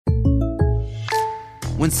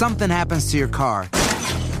When something happens to your car,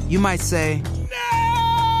 you might say,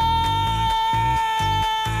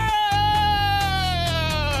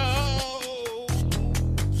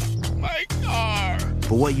 My car.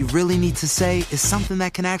 but what you really need to say is something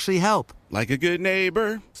that can actually help. Like a good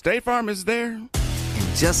neighbor, State Farm is there. And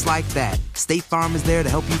just like that, State Farm is there to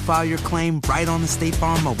help you file your claim right on the State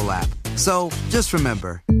Farm mobile app. So just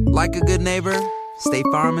remember, like a good neighbor, State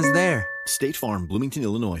Farm is there. State Farm, Bloomington,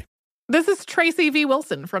 Illinois. This is Tracy V.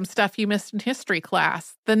 Wilson from Stuff You Missed in History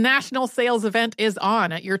class. The national sales event is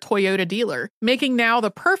on at your Toyota dealer, making now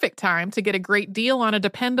the perfect time to get a great deal on a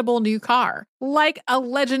dependable new car. Like a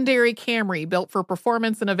legendary Camry built for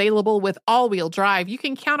performance and available with all-wheel drive, you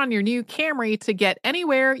can count on your new Camry to get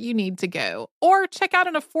anywhere you need to go. Or check out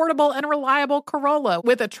an affordable and reliable Corolla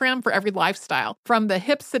with a trim for every lifestyle. From the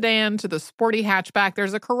hip sedan to the sporty hatchback,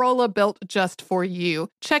 there's a Corolla built just for you.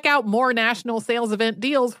 Check out more national sales event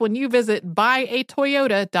deals when you visit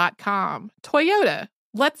buyatoyota.com. Toyota,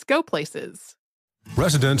 let's go places.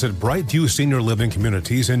 Residents at Brightview Senior Living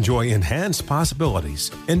Communities enjoy enhanced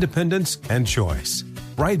possibilities, independence, and choice.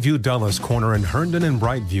 Brightview Dulles Corner in Herndon and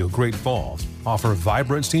Brightview, Great Falls, offer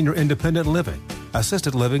vibrant senior independent living,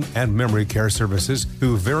 assisted living, and memory care services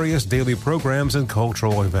through various daily programs and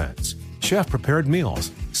cultural events. Chef-prepared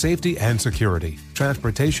meals, safety and security,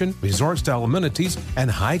 transportation, resort-style amenities,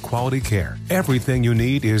 and high-quality care. Everything you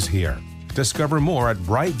need is here. Discover more at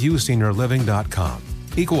brightviewseniorliving.com.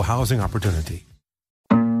 Equal housing opportunity.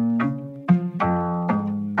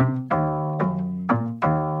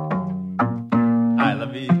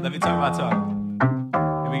 Let me talk about talk.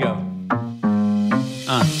 Here we go.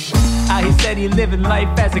 How he said he living life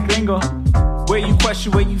as a gringo, where you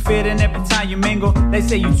question where you fit in every time you mingle. They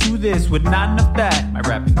say you do this with not enough that. My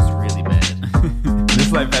rapping is really bad.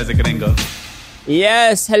 This life as a gringo.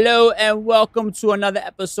 Yes, hello and welcome to another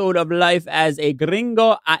episode of Life as a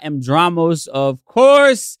Gringo. I am Dramos, of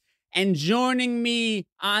course, and joining me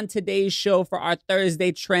on today's show for our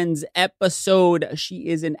Thursday Trends episode, she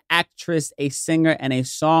is an actress, a singer, and a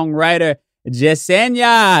songwriter,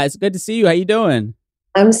 Yesenia. It's good to see you. How you doing?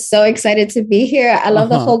 I'm so excited to be here. I love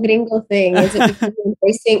the whole gringo thing. Is it because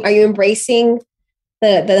are you embracing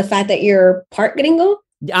the fact that you're part gringo?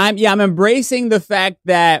 I'm embracing the fact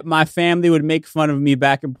that my family would make fun of me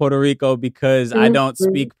back in Puerto Rico because I don't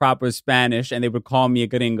speak proper Spanish and they would call me a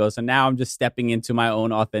gringo. So now I'm just stepping into my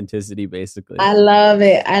own authenticity, basically. I love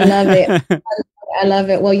it. I love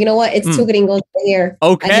it. Well, you know what? It's two gringos here.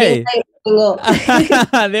 Okay.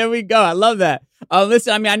 There we go. I love that.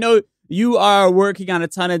 Listen, I know you are working on a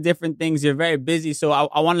ton of different things. You're very busy. So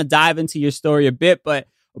I want to dive into your story a bit, but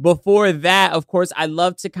before that, of course, I'd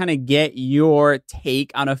love to kind of get your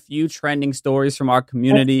take on a few trending stories from our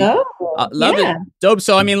community. Love it. Dope.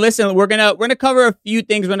 So, listen, we're gonna cover a few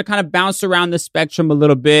things. We're gonna kind of bounce around the spectrum a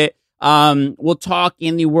little bit. We'll talk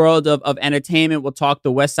in the world of entertainment. We'll talk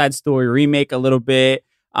the West Side Story remake a little bit.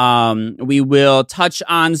 We will touch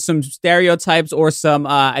on some stereotypes or some,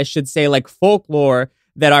 I should say, like folklore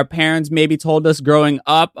that our parents maybe told us growing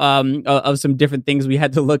up, of some different things we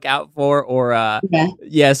had to look out for, or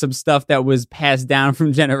some stuff that was passed down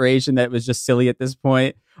from generation that was just silly at this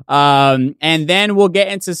point. And then we'll get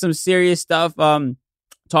into some serious stuff,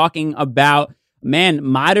 talking about,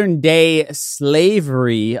 modern day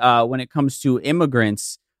slavery when it comes to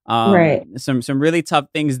immigrants. Some really tough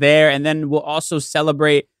things there. And then we'll also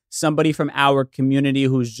celebrate somebody from our community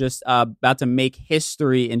who's just about to make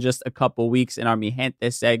history in just a couple weeks in our Mi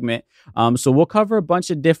Gente segment. So we'll cover a bunch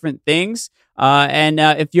of different things. And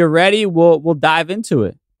if you're ready, we'll dive into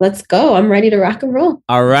it. Let's go. I'm ready to rock and roll.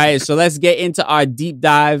 All right. So let's get into our deep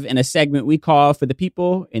dive in a segment we call For the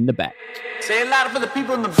People in the Back. Say it louder for the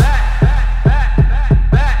people in the back.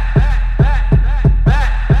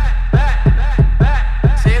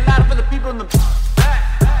 Say it louder for the people in the back.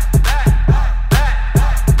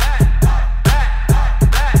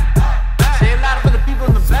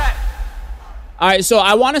 All right, so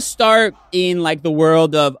I want to start in like the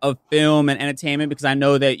world of film and entertainment because I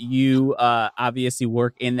know that you obviously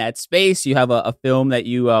work in that space. You have a film that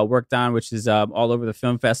you worked on, which is all over the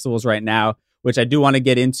film festivals right now, which I do want to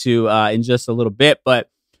get into in just a little bit. But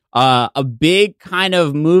a big kind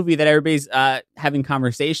of movie that everybody's having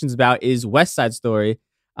conversations about is West Side Story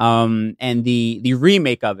and the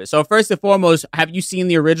remake of it. So first and foremost, have you seen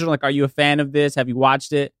the original? Like, are you a fan of this? Have you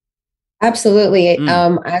watched it? Absolutely. As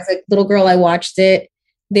a little girl, I watched it.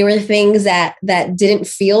 There were things that didn't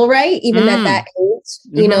feel right, even at that age.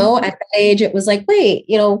 You know, at that age, it was like, wait,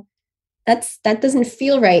 that doesn't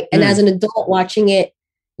feel right. And as an adult watching it,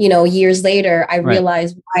 years later, I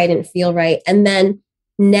realized why it didn't feel right. And then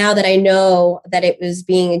now that I know that it was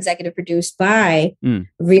being executive produced by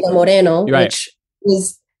Rita Moreno, which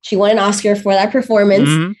was, she won an Oscar for that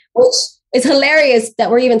performance, which is hilarious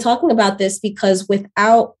that we're even talking about this, because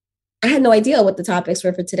I had no idea what the topics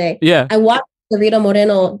were for today. Yeah. I watched the Rita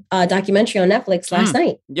Moreno documentary on Netflix last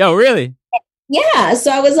night. Yo, really? Yeah.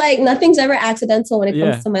 So I was like, nothing's ever accidental when it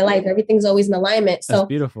comes to my life. Everything's always in alignment. So that's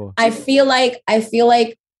beautiful. I feel like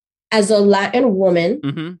as a Latin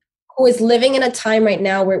woman who is living in a time right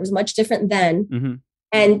now where it was much different then,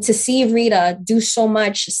 and to see Rita do so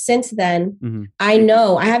much since then, I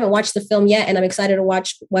know, I haven't watched the film yet, and I'm excited to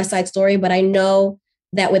watch West Side Story, but I know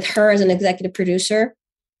that with her as an executive producer,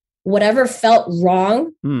 whatever felt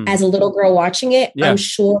wrong as a little girl watching it, I'm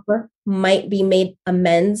sure might be made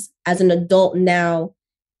amends as an adult now,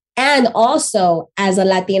 and also as a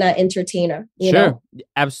Latina entertainer. You know?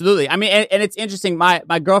 Absolutely. I mean, and it's interesting.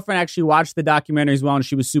 My girlfriend actually watched the documentary as well, and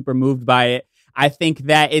she was super moved by it. I think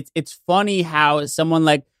that it's funny how someone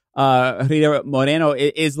like Rita Moreno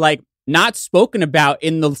is like not spoken about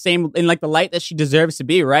in like the light that she deserves to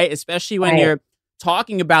be, right? Especially when you're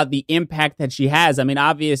talking about the impact that she has. I mean,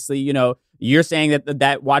 obviously, you know, you're saying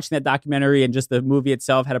that watching that documentary and just the movie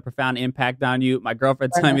itself had a profound impact on you. My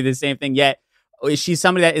girlfriend's telling me the same thing. Yet she's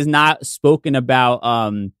somebody that is not spoken about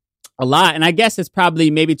a lot. And I guess it's probably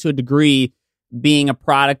maybe to a degree being a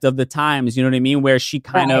product of the times, you know what I mean? Where she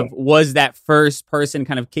kind of was that first person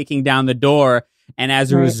kind of kicking down the door. And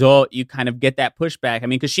as a result, you kind of get that pushback. I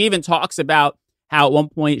mean, because she even talks about how at one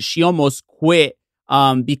point she almost quit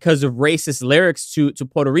because of racist lyrics to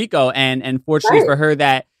Puerto Rico. And fortunately for her,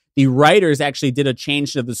 that the writers actually did a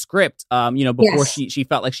change to the script, you know, before she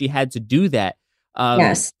felt like she had to do that.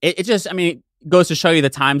 It just, I mean, goes to show you the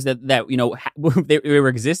times that you know, they were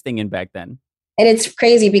existing in back then. And it's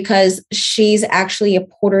crazy because she's actually a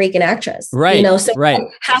Puerto Rican actress. Right. You know, so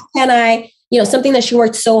how can I, you know, something that she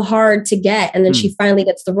worked so hard to get, and then she finally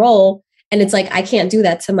gets the role. And it's like, I can't do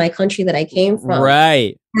that to my country that I came from.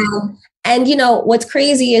 Right. And, you know, what's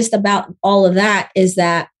craziest about all of that is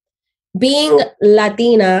that being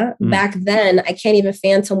Latina back then, I can't even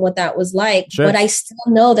phantom what that was like. But I still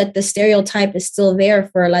know that the stereotype is still there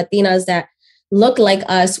for Latinas that look like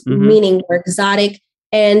us, meaning we're exotic.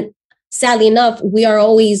 And sadly enough, we are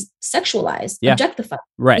always sexualized, objectified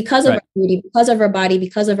because of our beauty, because of our body,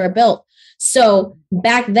 because of our build. So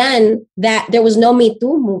back then, that there was no Me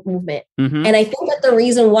Too movement. And I think that the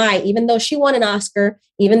reason why, even though she won an Oscar,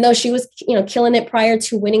 even though she was, you know, killing it prior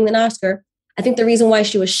to winning an Oscar, I think the reason why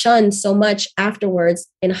she was shunned so much afterwards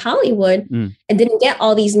in Hollywood and didn't get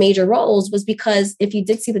all these major roles was because if you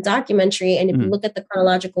did see the documentary and if you look at the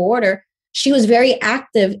chronological order, she was very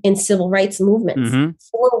active in civil rights movements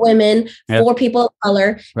for women, for people of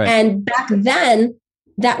color. And back then,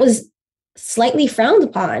 that was slightly frowned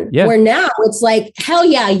upon. Where now it's like, hell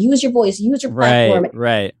yeah, use your voice, use your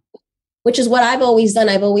platform. Which is what I've always done.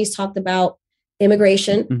 I've always talked about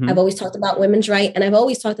immigration. I've always talked about women's rights. And I've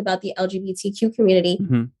always talked about the LGBTQ community.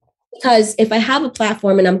 Because if I have a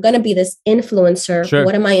platform and I'm going to be this influencer,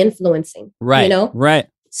 what am I influencing? You know?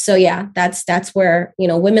 So yeah, that's where, you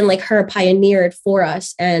know, women like her pioneered for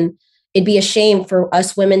us, and it'd be a shame for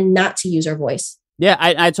us women not to use our voice. Yeah,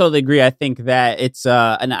 I totally agree. I think that it's,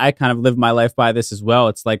 and I kind of live my life by this as well.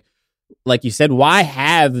 It's like you said, why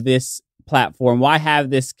have this platform? Why have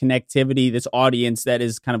this connectivity, this audience that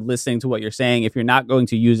is kind of listening to what you're saying if you're not going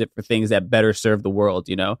to use it for things that better serve the world,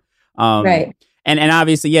 you know? And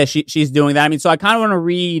obviously, yeah, she's doing that. I mean, so I kind of want to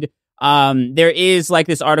read. There is like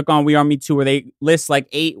this article on We Are Me Too where they list like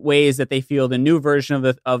 8 ways that they feel the new version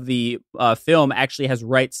of the film actually has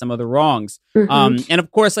righted some of the wrongs. And of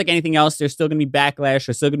course, like anything else, there's still going to be backlash.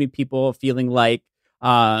 There's still going to be people feeling like,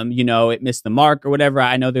 you know, it missed the mark or whatever.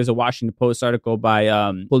 I know there's a Washington Post article by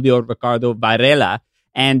Julio Ricardo Varela,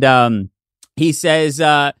 and he says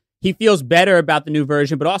he feels better about the new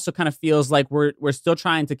version, but also kind of feels like we're still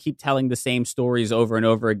trying to keep telling the same stories over and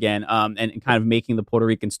over again, and kind of making the Puerto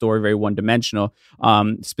Rican story very one-dimensional,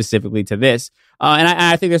 specifically to this. And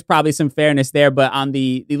I think there's probably some fairness there, but on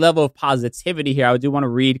the level of positivity here, I do want to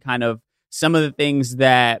read kind of some of the things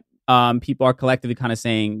that people are collectively kind of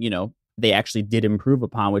saying, you know, they actually did improve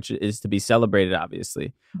upon, which is to be celebrated,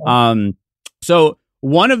 obviously. So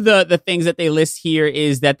one of the things that they list here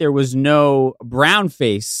is that there was no brown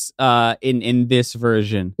face in this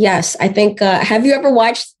version. Yes, I think. Have you ever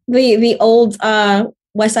watched the old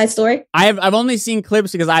West Side Story? I've only seen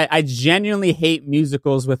clips because I genuinely hate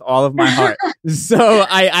musicals with all of my heart. So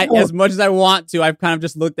I as much as I want to, I've kind of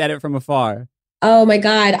just looked at it from afar. Oh my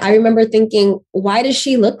God. I remember thinking, why does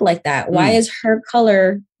she look like that? Why is her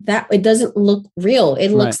color that? It doesn't look real. It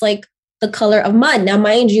looks like the color of mud. Now,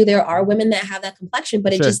 mind you, there are women that have that complexion,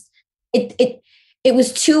 but it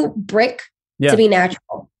was too brick to be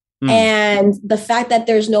natural. And the fact that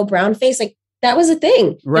there's no brown face, like that was a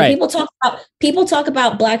thing. Right. And people talk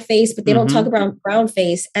about black face, but they don't talk about brown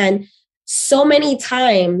face. And so many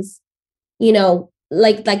times, you know,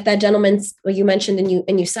 like that gentleman you mentioned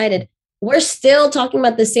and you cited, we're still talking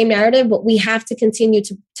about the same narrative, but we have to continue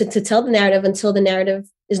to tell the narrative until the narrative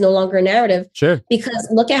is no longer a narrative. Sure. Because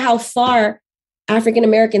look at how far African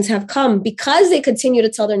Americans have come because they continue to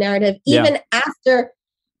tell their narrative, even after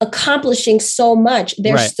accomplishing so much.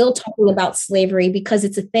 They're still talking about slavery because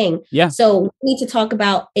it's a thing. Yeah. So we need to talk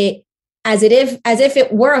about it as if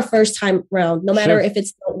it were a first time round, no matter if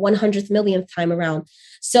it's the 100th millionth time around.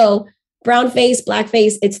 So brown face, black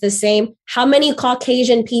face, it's the same. How many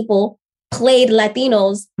Caucasian people played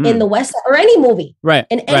Latinos in the West or any movie? Right.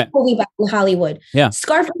 In any movie back in Hollywood. Yeah.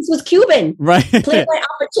 Scarface was Cuban. Right. Played by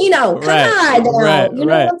Al Pacino. Come on. Now. You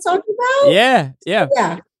know what I'm talking about? Yeah. Yeah.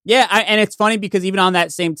 Yeah. Yeah. And it's funny because even on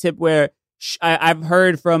that same tip where I've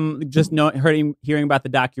heard from just hearing about the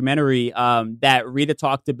documentary that Rita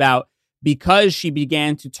talked about, because she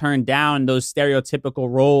began to turn down those stereotypical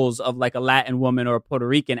roles of like a Latin woman or a Puerto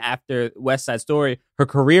Rican after West Side Story, her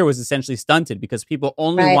career was essentially stunted because people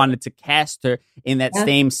only wanted to cast her in that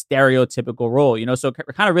same stereotypical role, you know? So it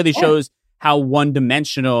kind of really shows how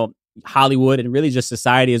one-dimensional Hollywood and really just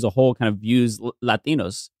society as a whole kind of views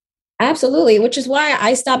Latinos. Absolutely, which is why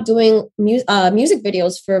I stopped doing music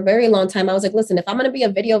videos for a very long time. I was like, listen, if I'm going to be a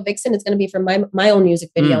video vixen, it's going to be for my own music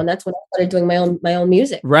video. And that's when I started doing my own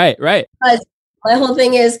music. Right. Because my whole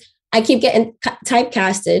thing is I keep getting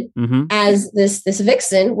typecasted as this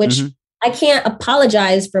vixen, which I can't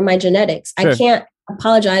apologize for my genetics. Sure. I can't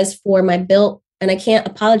apologize for my build, and I can't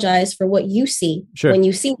apologize for what you see when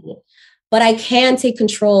you see me. But I can take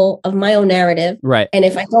control of my own narrative. Right. And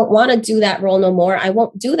if I don't want to do that role no more, I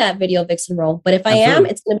won't do that video vixen role. But if I am,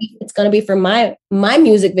 it's gonna be for my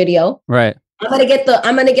music video. Right. I'm gonna get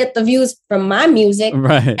the views from my music.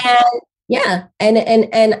 Right.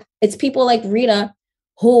 And it's people like Rita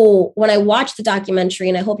who, when I watched the documentary,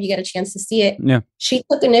 and I hope you get a chance to see it, she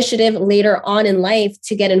took initiative later on in life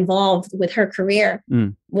to get involved with her career.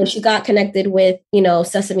 When she got connected with, you know,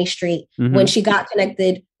 Sesame Street, when she got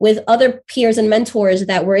connected with other peers and mentors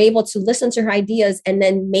that were able to listen to her ideas and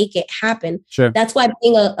then make it happen. Sure. That's why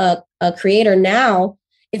being a creator now,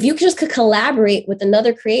 if you just could collaborate with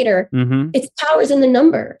another creator, it's power's in the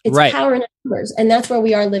number. It's power in the numbers. And that's where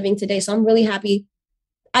we are living today. So I'm really happy.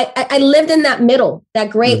 I lived in that middle, that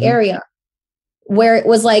gray area where it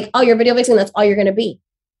was like, oh, you're a video vixen, that's all you're going to be.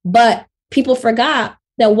 But people forgot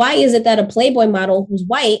that why is it that a Playboy model who's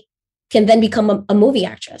white can then become a movie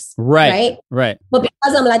actress? Right. But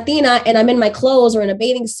because I'm Latina and I'm in my clothes or in a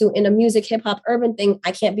bathing suit in a music, hip hop, urban thing,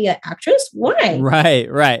 I can't be an actress? Why?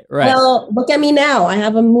 Right. Well, look at me now. I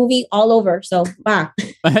have a movie all over. So, wow.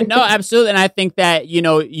 No, absolutely. And I think that, you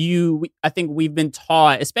know, I think we've been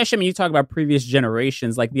taught, especially when you talk about previous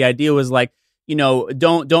generations, like the idea was like, you know,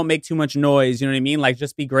 don't make too much noise. You know what I mean? Like,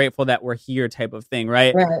 just be grateful that we're here type of thing.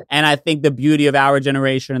 Right. And I think the beauty of our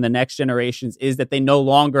generation and the next generations is that they no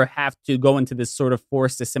longer have to go into this sort of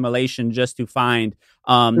forced assimilation just to find,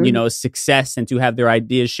 you know, success and to have their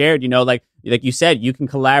ideas shared. You know, like you said, you can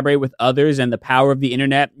collaborate with others, and the power of the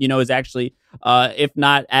internet, you know, is actually, if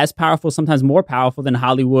not as powerful, sometimes more powerful than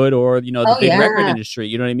Hollywood or, you know, the big record industry.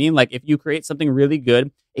 You know what I mean? Like, if you create something really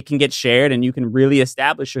good, it can get shared and you can really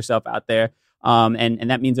establish yourself out there.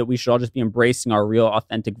 And that means that we should all just be embracing our real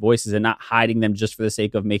authentic voices and not hiding them just for the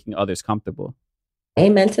sake of making others comfortable.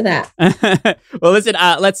 Amen to that. Well, listen,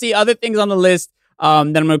 let's see other things on the list that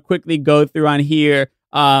I'm going to quickly go through on here.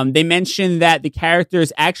 They mentioned that the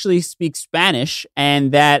characters actually speak Spanish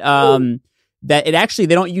and that that it actually,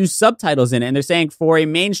 they don't use subtitles in it. And they're saying for a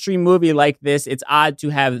mainstream movie like this, it's odd to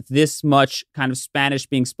have this much kind of Spanish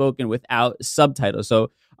being spoken without subtitles.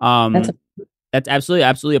 So that's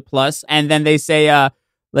absolutely a plus. And then they say,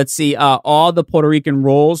 let's see, all the Puerto Rican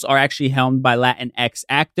roles are actually helmed by Latinx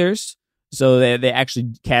actors. So they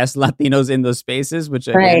actually cast Latinos in those spaces, which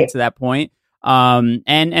again, to that point. And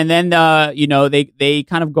then, you know, they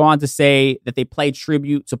kind of go on to say that they play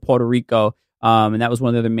tribute to Puerto Rico. And that was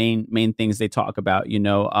one of the main things they talk about, you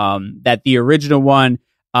know, that the original one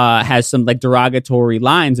has some like derogatory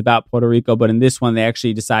lines about Puerto Rico. But in this one, they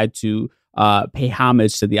actually decide to pay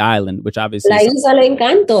homage to the island, which obviously La Isla del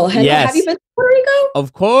Encanto. Have you been to Puerto Rico?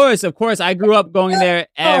 Of course. I grew up going there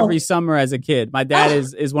every summer as a kid. My dad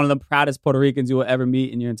is one of the proudest Puerto Ricans you will ever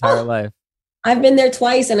meet in your entire life. I've been there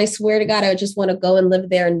twice, and I swear to God, I just want to go and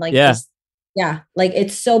live there and like, like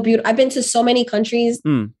it's so beautiful. I've been to so many countries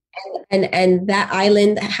And that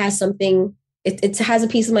island has something. It has a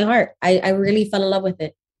piece of my heart. I really fell in love with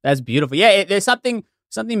it. That's beautiful. Yeah, there's something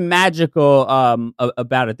magical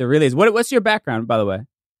about it. There really is. What's your background, by the way?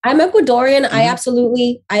 I'm Ecuadorian. I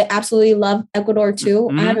absolutely love Ecuador too.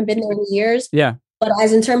 I haven't been there in years. Yeah. But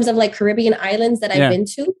as in terms of like Caribbean islands that I've been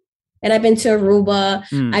to, and I've been to Aruba.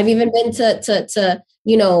 I've even been to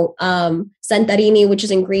Santorini, which is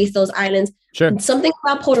in Greece, those islands. Sure. Something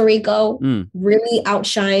about Puerto Rico really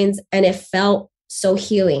outshines, and it felt so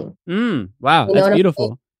healing. Wow, that's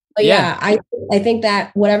beautiful. But yeah, I think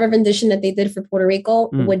that whatever rendition that they did for Puerto Rico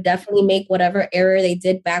would definitely make whatever error they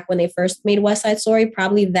did back when they first made West Side Story,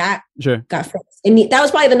 probably that got fixed. And that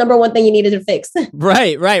was probably the number one thing you needed to fix.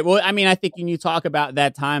 Right. Well, I mean, I think when you talk about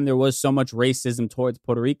that time, there was so much racism towards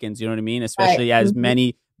Puerto Ricans, you know what I mean? Especially as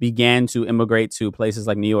many began to immigrate to places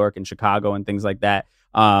like New York and Chicago and things like that.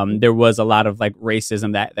 There was a lot of like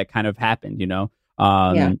racism that kind of happened, you know?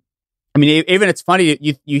 I mean, even it's funny,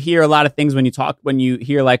 you hear a lot of things when you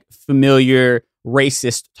hear like familiar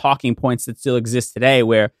racist talking points that still exist today,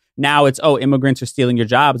 where now it's, immigrants are stealing your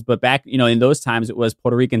jobs. But back, you know, in those times, it was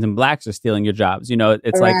Puerto Ricans and blacks are stealing your jobs. You know,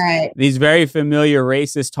 it's like these very familiar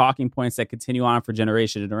racist talking points that continue on for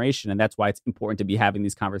generation to generation. And that's why it's important to be having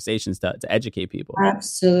these conversations to educate people.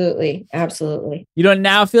 Absolutely. You know,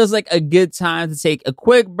 now feels like a good time to take a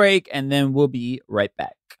quick break, and then we'll be right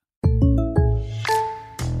back.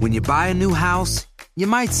 When you buy a new house, you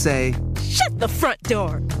might say, "Shut the front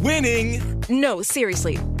door." Winning. No,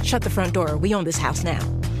 seriously. Shut the front door. We own this house now.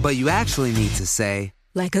 But you actually need to say,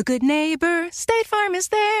 like a good neighbor, State Farm is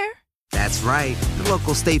there. That's right. The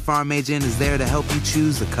local State Farm agent is there to help you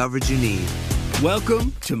choose the coverage you need.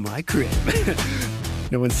 Welcome to my crib.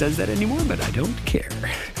 No one says that anymore, but I don't care.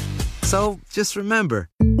 So just remember,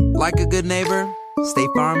 like a good neighbor, State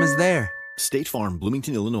Farm is there. State Farm,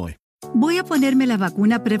 Bloomington, Illinois. Voy a ponerme la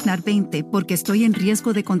vacuna Prevnar 20 porque estoy en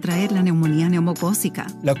riesgo de contraer la neumonía neumocócica,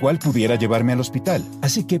 la cual pudiera llevarme al hospital.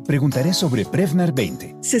 Así que preguntaré sobre Prevnar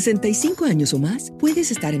 20. 65 años o más, puedes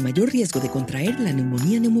estar en mayor riesgo de contraer la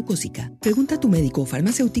neumonía neumocócica. Pregunta a tu médico o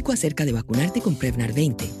farmacéutico acerca de vacunarte con Prevnar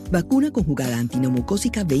 20. Vacuna conjugada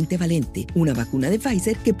antineumocócica 20 valente. Una vacuna de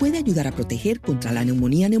Pfizer que puede ayudar a proteger contra la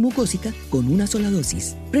neumonía neumocócica con una sola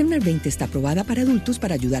dosis. Prevnar 20 está aprobada para adultos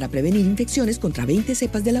para ayudar a prevenir infecciones contra 20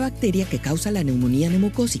 cepas de la bacteria que causa la neumonía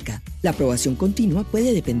neumocócica. La aprobación continua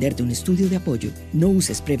puede depender de un estudio de apoyo. No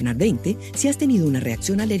uses Prevnar 20 si has tenido una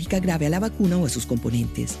reacción alérgica grave a la vacuna o a sus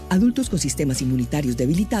componentes. Adultos con sistemas inmunitarios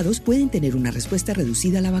debilitados pueden tener una respuesta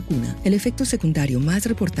reducida a la vacuna. El efecto secundario más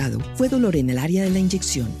reportado fue dolor en el área de la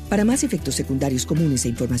inyección. Para más efectos secundarios comunes e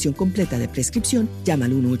información completa de prescripción, llama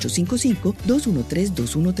al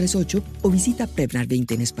 1-855-213-2138 o visita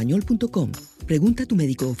Prevnar20enespañol.com. Pregunta a tu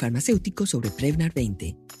médico o farmacéutico sobre Prevnar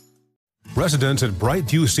 20. Residents at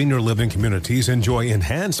Brightview Senior Living Communities enjoy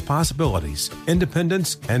enhanced possibilities,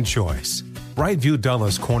 independence, and choice. Brightview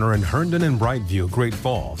Dulles Corner in Herndon and Brightview, Great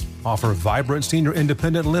Falls, offer vibrant senior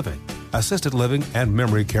independent living, assisted living, and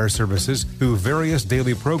memory care services through various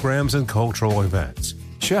daily programs and cultural events.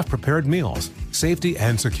 Chef-prepared meals, safety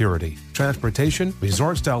and security, transportation,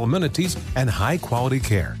 resort-style amenities, and high-quality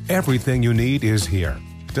care. Everything you need is here.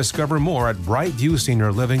 Discover more at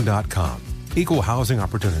brightviewseniorliving.com. Equal housing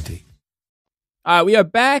opportunity. We are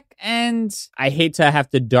back, and I hate to have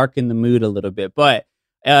to darken the mood a little bit, but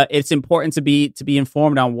it's important to be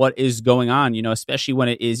informed on what is going on, you know, especially when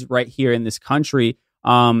it is right here in this country.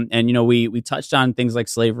 And, you know, we touched on things like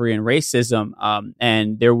slavery and racism.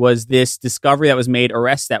 And there was this discovery that was made,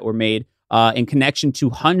 arrests that were made in connection to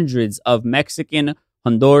hundreds of Mexican,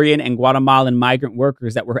 Honduran, and Guatemalan migrant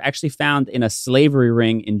workers that were actually found in a slavery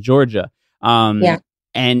ring in Georgia.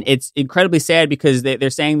 And it's incredibly sad because they're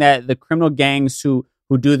saying that the criminal gangs who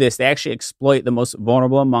do this, they actually exploit the most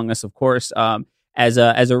vulnerable among us, of course, as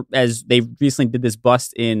they recently did this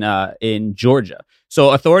bust in Georgia. So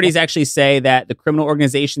authorities actually say that the criminal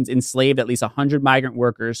organizations enslaved at least 100 migrant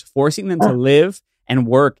workers, forcing them to live and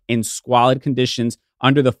work in squalid conditions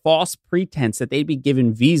under the false pretense that they'd be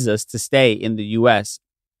given visas to stay in the U.S.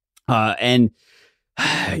 And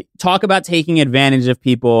talk about taking advantage of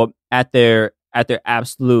people at their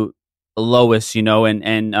absolute lowest, you know,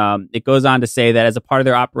 and it goes on to say that as a part of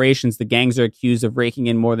their operations, the gangs are accused of raking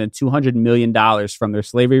in more than $200 million from their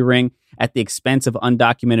slavery ring at the expense of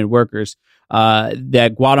undocumented workers.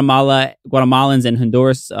 That Guatemalans and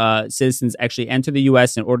Honduras citizens actually enter the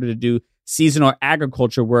U.S. in order to do seasonal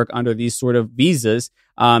agriculture work under these sort of visas,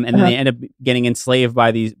 and then they end up getting enslaved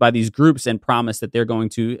by these groups and promise that they're going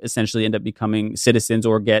to essentially end up becoming citizens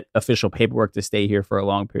or get official paperwork to stay here for a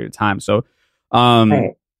long period of time. So.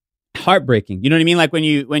 Heartbreaking. You know what I mean? Like when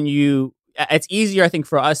you it's easier, I think,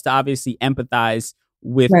 for us to obviously empathize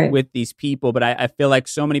with these people. But I feel like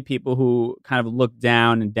so many people who kind of look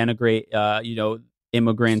down and denigrate,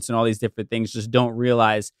 immigrants and all these different things just don't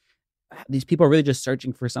realize these people are really just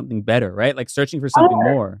searching for something better, right? Like searching for something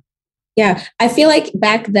more. Yeah. I feel like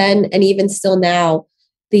back then and even still now,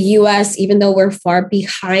 the US, even though we're far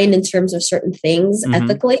behind in terms of certain things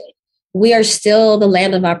ethically, we are still the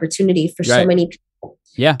land of opportunity for so many people.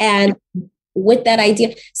 Yeah. And with that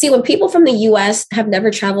idea, see, when people from the US have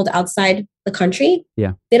never traveled outside the country,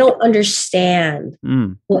 they don't understand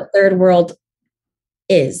what third world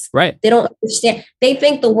is. Right. They don't understand. They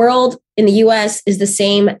think the world in the US is the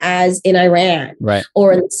same as in Iran. Right.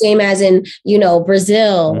 Or the same as in,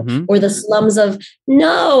 Brazil or the slums of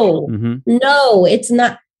no, it's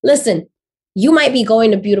not. Listen, you might be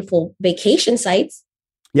going to beautiful vacation sites.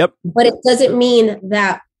 Yep. But it doesn't mean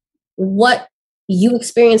that what you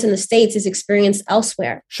experience in the States is experienced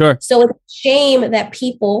elsewhere. Sure. So it's a shame that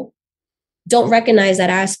people don't recognize that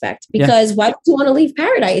aspect, because why would you want to leave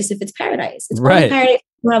paradise if it's paradise? It's only paradise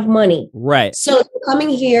if you have money. Right. So they're coming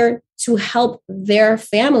here to help their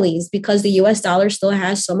families because the US dollar still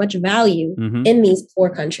has so much value in these poor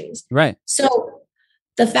countries. Right. So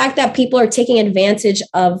the fact that people are taking advantage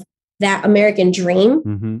of that American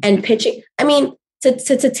dream and pitching, I mean,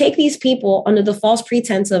 to take these people under the false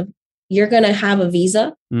pretense of you're going to have a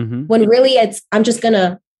visa when really I'm just going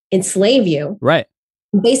to enslave you. Right.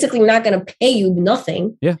 I'm basically not going to pay you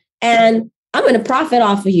nothing. Yeah. And I'm going to profit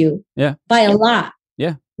off of you by a lot.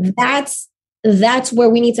 Yeah. That's where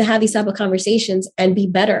we need to have these type of conversations and be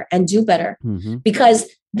better and do better, because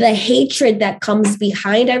the hatred that comes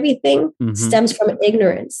behind everything stems from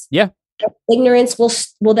ignorance. Yeah. Ignorance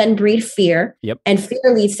will then breed fear, and fear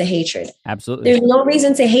leads to hatred. Absolutely. There's no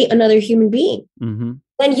reason to hate another human being.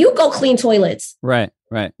 Then you go clean toilets. Right.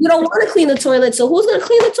 You don't want to clean the toilet, so who's going to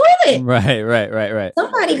clean the toilet? Right.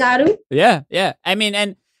 Somebody got to. Yeah. I mean,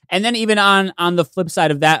 and then even on the flip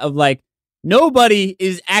side of that, of like, nobody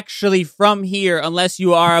is actually from here unless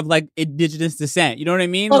you are of like indigenous descent. You know what I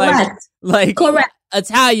mean? Correct. Like Correct.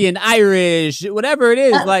 Italian, Irish, whatever it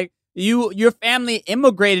is. Like your family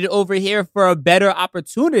immigrated over here for a better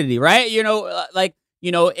opportunity, right?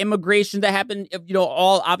 Immigration that happened,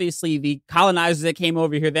 all obviously the colonizers that came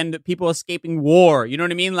over here, then the people escaping war. You know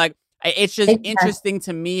what I mean? Like, it's just interesting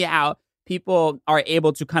to me how people are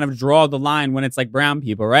able to kind of draw the line when it's like brown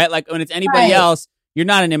people, right? Like when it's anybody else, you're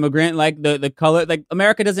not an immigrant. Like the color, like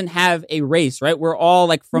America doesn't have a race, right? We're all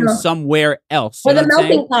like from somewhere else. We're the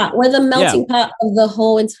melting pot. We're the melting pot of the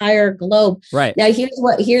whole entire globe. Right. Now,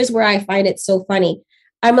 here's where I find it so funny.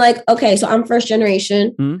 I'm like, okay, so I'm first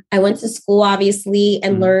generation. I went to school, obviously,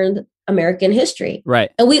 and learned American history.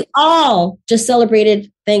 Right. And we all just celebrated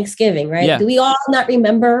Thanksgiving, right? Yeah. Do we all not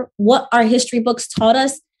remember what our history books taught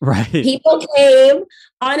us? Right. People came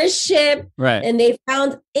on a ship, right, and they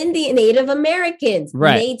found Native Americans.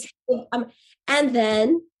 Right. And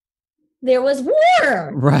then there was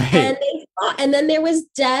war. Right. And then there was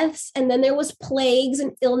deaths, and then there was plagues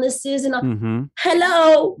and illnesses. And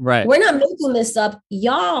hello, right. We're not making this up.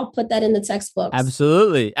 Y'all put that in the textbooks.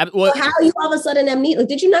 Absolutely. So how are you all of a sudden amnesia?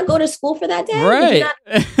 Did you not go to school for that day? Right.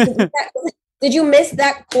 Did you miss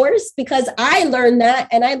that course? Because I learned that,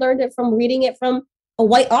 and I learned it from reading it from a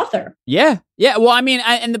white author. Yeah. Well, I mean,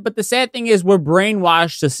 but the sad thing is we're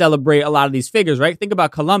brainwashed to celebrate a lot of these figures, right? Think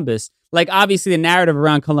about Columbus. Like, obviously the narrative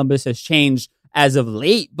around Columbus has changed as of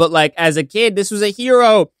late, but like as a kid, this was a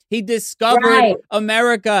hero. He discovered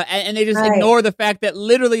America, and they just ignore the fact that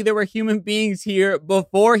literally there were human beings here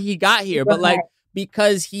before he got here. But like,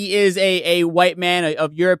 because he is a white man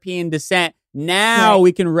of European descent, now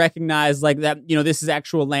we can recognize like that, this is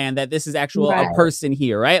actual land, that this is actual a person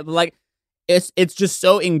here, right? But like, it's just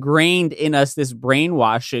so ingrained in us, this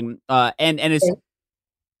brainwashing, and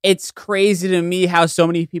it's crazy to me how so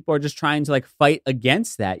many people are just trying to like fight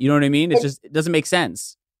against that. You know what I mean? It doesn't make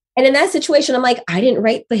sense. And in that situation, I'm like, I didn't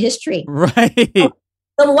write the history. Right. The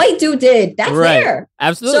white dude did. That's there.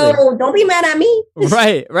 Absolutely. So don't be mad at me.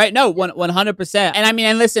 Right. No, 100%. And I mean,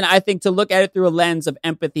 and listen, I think to look at it through a lens of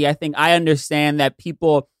empathy, I think I understand that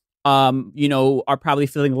people, are probably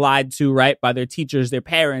feeling lied to, right, by their teachers, their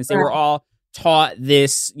parents. They were all taught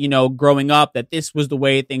this, growing up, that this was the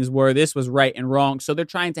way things were. This was right and wrong. So they're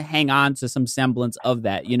trying to hang on to some semblance of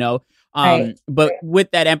that, But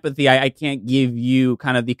with that empathy, I can't give you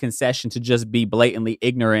kind of the concession to just be blatantly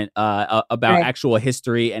ignorant about actual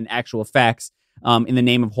history and actual facts in the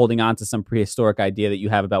name of holding on to some prehistoric idea that you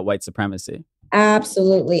have about white supremacy.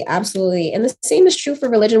 Absolutely. Absolutely. And the same is true for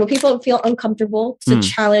religion, where people feel uncomfortable to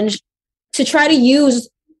challenge, to try to use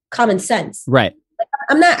common sense. Right.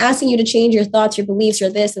 I'm not asking you to change your thoughts, your beliefs, or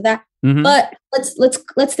this or that. Mhm. But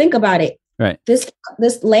let's think about it. Right. This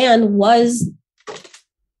land was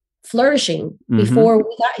flourishing Mhm. before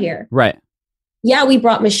we got here. Right. Yeah, we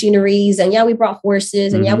brought machineries, and yeah, we brought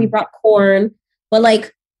horses, and yeah, we Mhm. brought corn. But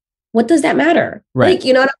like, what does that matter? Right. Like,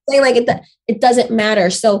 you know what I'm saying? Like, it doesn't matter.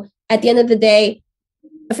 So at the end of the day,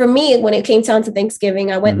 for me, when it came down to Thanksgiving,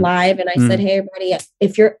 I went Mhm. live and I Mhm. said, "Hey, everybody,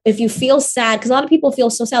 if you feel sad, because a lot of people feel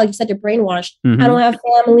so sad, like you said, they're brainwashed. Mhm. I don't have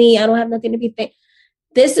family. I don't have nothing to be thankful."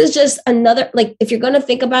 This is just another, like, if you're going to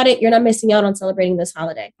think about it, you're not missing out on celebrating this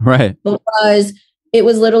holiday, Right. because it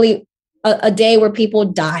was literally a day where people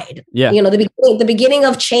died. Yeah. You know, the beginning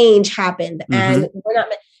of change happened, and Mhm. we're not,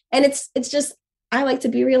 and it's just, I like to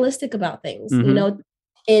be realistic about things, you Mhm. know,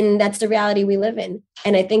 and that's the reality we live in.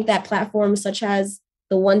 And I think that platforms such as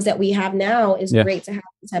the ones that we have now is Yeah. great to have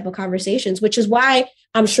these type of conversations, which is why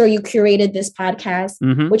I'm sure you curated this podcast,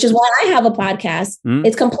 Mhm. which is why I have a podcast. Mhm.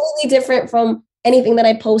 It's completely different from anything that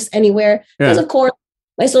I post anywhere. Because Yeah. of course,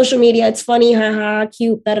 my social media, it's funny, haha,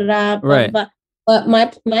 cute, da da da. Right. But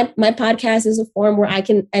my podcast is a form where I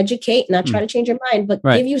can educate, not try to change your mind, but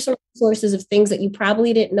Right. give you some resources of things that you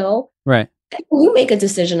probably didn't know. Right. And you make a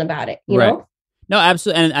decision about it, you Right. know? No,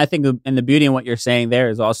 absolutely. And I think the beauty in what you're saying there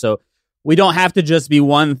is also, we don't have to just be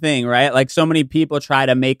one thing, right? Like, so many people try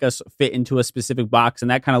to make us fit into a specific box,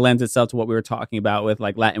 and that kind of lends itself to what we were talking about with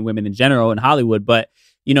like Latin women in general in Hollywood. But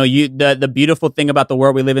you know, the beautiful thing about the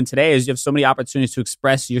world we live in today is you have so many opportunities to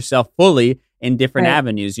express yourself fully in different Right.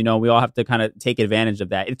 avenues. You know, we all have to kind of take advantage of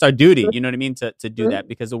that. It's our duty, you know what I mean, to do Mhm. that,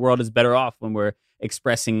 because the world is better off when we're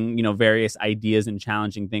expressing, you know, various ideas and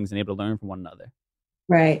challenging things and able to learn from one another.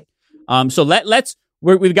 Right. So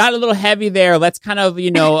we've got a little heavy there. Let's kind of,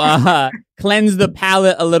 you know, cleanse the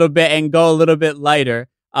palate a little bit and go a little bit lighter.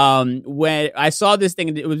 When I saw this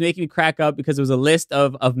thing, it was making me crack up because it was a list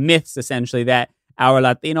of myths, essentially, that our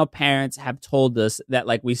Latino parents have told us that,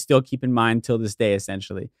 like, we still keep in mind till this day,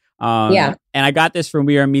 essentially. Yeah. And I got this from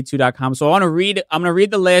wearemetoo.com. So I'm going to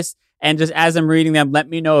read the list, and just as I'm reading them, let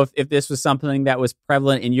me know if this was something that was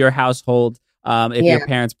prevalent in your household, if your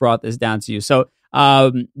parents brought this down to you. So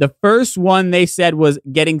the first one they said was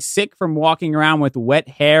getting sick from walking around with wet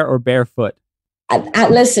hair or barefoot.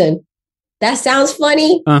 Listen, that sounds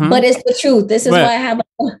funny, but it's the truth. This is Right. why I have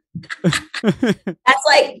that's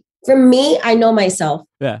like, for me, I know myself.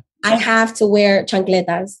 Yeah. I have to wear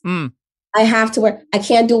chancletas. Mm. I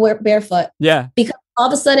can't do barefoot, Yeah. because all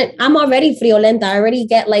of a sudden I'm already friolenta. I already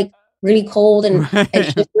get like really cold and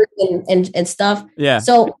shivering and stuff. Yeah.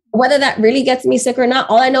 So whether that really gets me sick or not,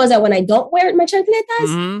 all I know is that when I don't wear my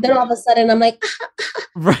chancletas, then all of a sudden I'm like,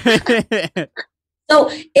 Right. so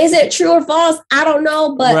is it true or false? I don't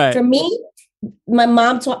know. But Right. for me, my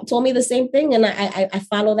mom told me the same thing, and I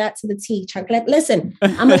follow that to the T. Chanclet. Listen,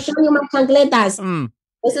 I'm gonna show you my chancletas.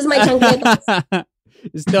 This is my chancletas.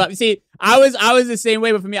 Still, see, I was the same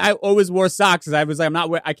way, but for me, I always wore socks because I was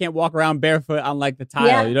like, I can't walk around barefoot on like the tile.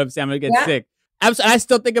 Yeah. You know what I'm saying? I'm gonna get Yeah. sick. I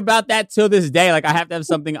still think about that till this day. Like, I have to have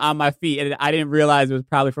something on my feet, and I didn't realize it was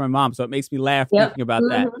probably from my mom, so it makes me laugh thinking about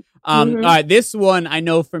that. All right, this one I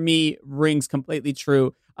know for me rings completely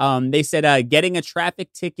true. They said getting a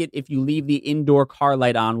traffic ticket if you leave the indoor car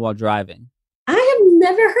light on while driving. I have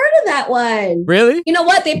never heard of that one. Really? You know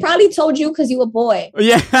what? They probably told you because you a boy.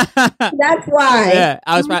 Yeah. That's why. Yeah,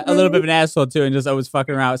 I was a little bit of an asshole too, and just always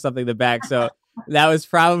fucking around with something in the back. So that was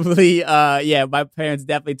probably, my parents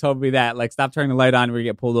definitely told me that. Like, stop turning the light on, we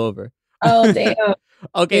get pulled over. Oh, damn.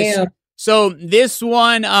 Okay. Damn. So this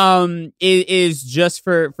one is just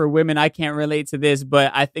for women. I can't relate to this,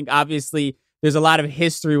 but I think obviously there's a lot of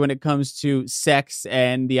history when it comes to sex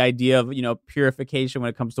and the idea of, you know, purification when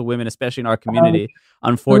it comes to women, especially in our community,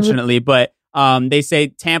 unfortunately. But they say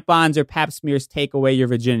tampons or pap smears take away your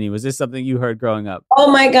virginity. Was this something you heard growing up?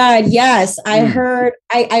 Oh my God, yes. I heard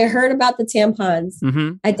about the tampons.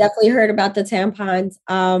 Mm-hmm. I definitely heard about the tampons.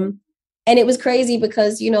 And it was crazy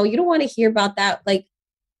because, you know, you don't want to hear about that. Like,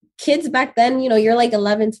 kids back then, you know, you're like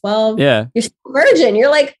 11, 12. Yeah. You're still virgin.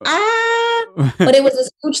 You're like, But it was a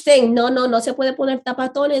huge thing. No se puede poner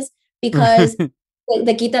tapatones because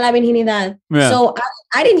te quita la virginidad. Yeah. So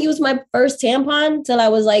I didn't use my first tampon till I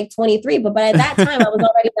was like 23. But by that time, I was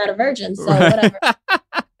already not a virgin. So whatever.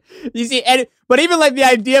 You see, but even like the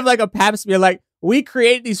idea of like a pap smear, like, we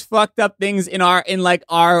create these fucked up things in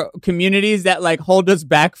our communities that like hold us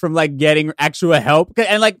back from like getting actual help.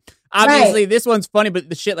 And like, obviously this one's funny, but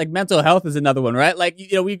the shit like mental health is another one, right? Like,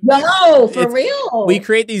 you know, for real. We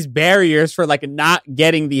create these barriers for like not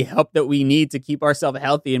getting the help that we need to keep ourselves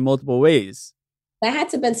healthy in multiple ways. That had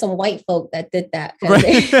to have been some white folk that did that.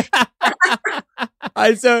 Right. All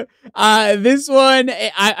right, so this one,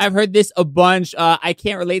 I've heard this a bunch. I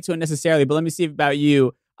can't relate to it necessarily, but let me see about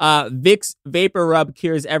you. Vicks Vapor Rub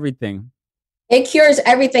cures everything. It cures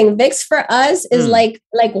everything. Vicks for us is like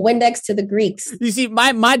Windex to the Greeks. You see,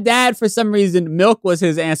 my dad, for some reason, milk was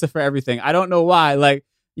his answer for everything. I don't know why. Like,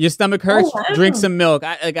 your stomach hurts, drink some milk.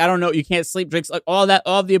 I don't know. You can't sleep, drink like all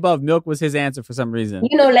of the above. Milk was his answer for some reason.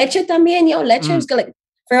 You know, leche también. Leche was good.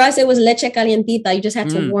 For us, it was leche calientita. You just had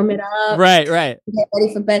to warm it up. Right. Get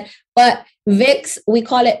ready for bed. But Vicks, we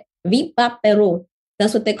call it Vipa Peru.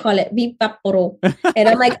 That's what they call it, Vipa Peru. And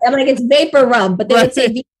I'm like, it's vapor rub, but they would say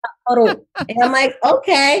Vipa Peru. And I'm like,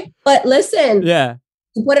 okay. But listen. Yeah.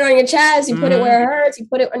 You put it on your chest, you put it where it hurts, you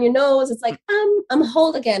put it on your nose. It's like, I'm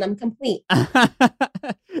whole again. I'm complete.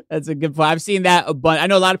 That's a good point. I've seen that a bunch. I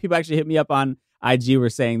know a lot of people actually hit me up on IG were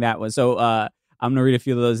saying that one. So I'm going to read a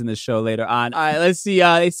few of those in the show later on. All right, let's see.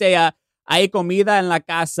 They say, hay comida en la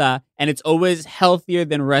casa, and it's always healthier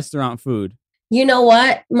than restaurant food. You know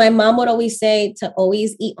what? My mom would always say to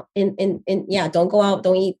always eat don't go out,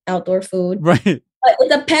 don't eat outdoor food. Right. But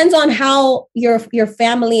it depends on how your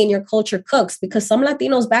family and your culture cooks, because some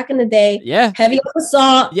Latinos back in the day, heavy on the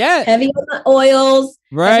salt, heavy on the oils,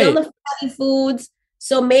 heavy on the fatty foods.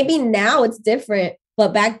 So maybe now it's different.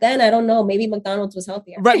 But back then, I don't know. Maybe McDonald's was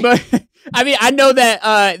healthier. Right, but I mean, I know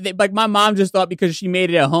that like my mom just thought because she made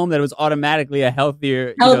it at home that it was automatically a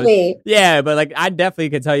healthier. Healthy. Yeah, but like I definitely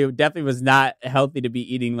could tell you, it definitely was not healthy to be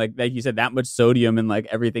eating like you said, that much sodium and like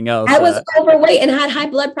everything else. I was overweight and had high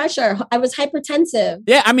blood pressure. I was hypertensive.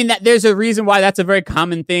 Yeah, I mean, there's a reason why that's a very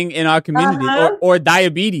common thing in our community, or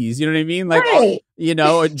diabetes. You know what I mean? Like,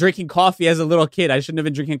 or drinking coffee as a little kid. I shouldn't have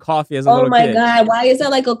been drinking coffee as a little kid. Oh my God, why is that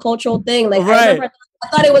like a cultural thing? Like, I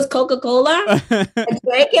thought it was Coca-Cola. I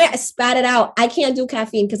drank it, I spat it out. I can't do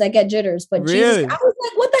caffeine because I get jitters. But Jesus, I was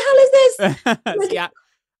like, what the hell is this? See,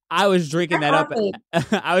 I was drinking that up.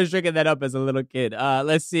 I was drinking that up as a little kid.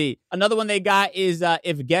 Let's see. Another one they got is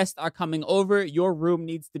if guests are coming over, your room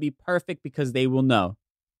needs to be perfect because they will know.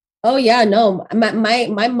 Oh yeah, no.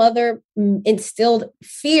 My mother instilled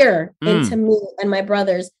fear into me and my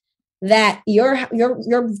brothers that your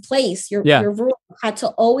place, your room had to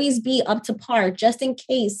always be up to par, just in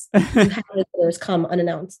case you had visitors come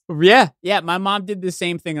unannounced. Yeah. My mom did the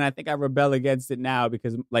same thing, and I think I rebel against it now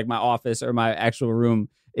because like my office or my actual room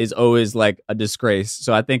is always like a disgrace.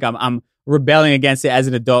 So I think I'm rebelling against it as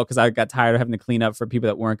an adult because I got tired of having to clean up for people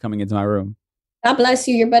that weren't coming into my room. God bless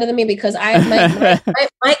you. You're better than me because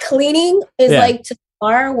my cleaning is like to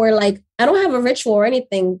par where like I don't have a ritual or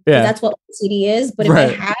anything. That's what OCD is. But if I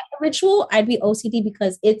had a ritual, I'd be OCD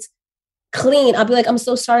because it's clean. I'll be like, I'm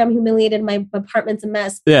so sorry. I'm humiliated. My apartment's a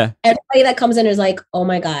mess. Yeah. Everybody that comes in is like, oh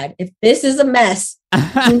my God, if this is a mess,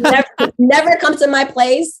 never come to my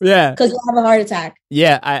place. Yeah. Because you'll have a heart attack.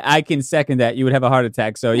 Yeah. I can second that. You would have a heart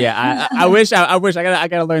attack. So yeah, I wish I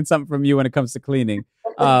gotta learn something from you when it comes to cleaning.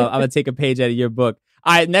 I'm gonna take a page out of your book.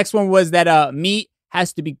 All right. Next one was that meat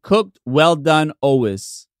has to be cooked well done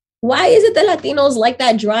always. Why is it that Latinos like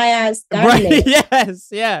that dry ass gardening? Right. Yes.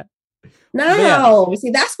 Yeah. No.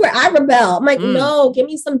 See, that's where I rebel. I'm like, no, give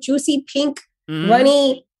me some juicy pink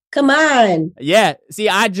runny. Come on. Yeah. See,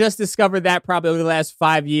 I just discovered that probably over the last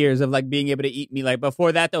 5 years of like being able to eat meat. Like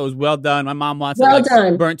before that, was well done. My mom wants it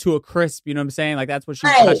like, burnt to a crisp. You know what I'm saying? Like that's what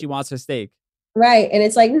how she wants her steak. Right. And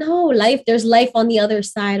it's like, no, there's life on the other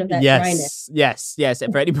side of that dryness. Yes.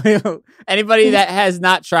 And for anybody that has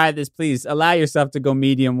not tried this, please allow yourself to go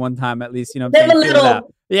medium one time at least, Live a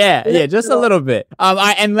little. Yeah, just a little bit.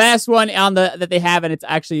 And last one that they have, and it's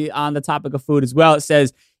actually on the topic of food as well. It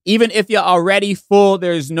says, even if you're already full,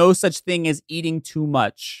 there's no such thing as eating too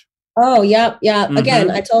much. Oh, yeah. Again,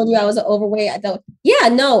 I told you I was overweight.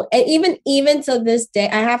 And even to this day,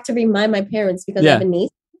 I have to remind my parents because I have a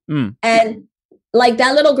niece. And like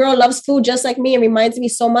that little girl loves food just like me and reminds me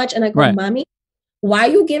so much. And I go, Mommy, why are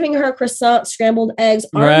you giving her croissant, scrambled eggs,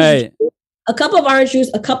 orange juice, a cup of orange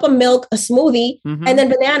juice, a cup of milk, a smoothie, and then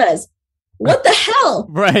bananas? What the hell?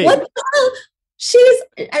 Right. What the hell?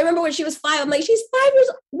 I remember when she was 5, I'm like, she's 5 years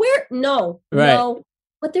old. Where? No.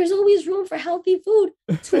 But there's always room for healthy food.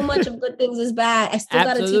 Too much of good things is bad. I still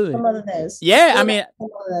got to teach them of this. Yeah, I mean,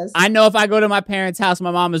 I know if I go to my parents' house,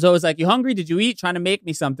 my mom is always like, you hungry? Did you eat? Trying to make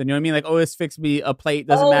me something. You know what I mean? Like, always fix me a plate.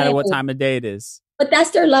 Doesn't matter what time of day it is. But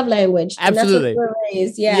that's their love language. Absolutely. And that's what we're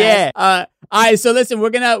raised. Yeah. Yeah. All right. So listen,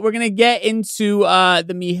 we're gonna get into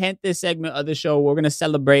the Mi Gente segment of the show. We're gonna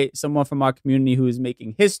celebrate someone from our community who is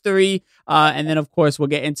making history, and then of course we'll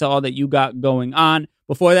get into all that you got going on.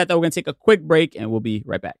 Before that, though, we're gonna take a quick break, and we'll be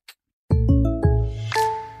right back.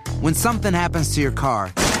 When something happens to your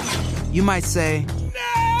car, you might say,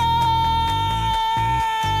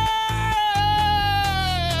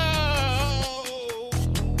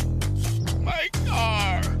 My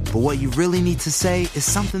car. But what you really need to say is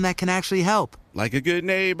something that can actually help. Like a good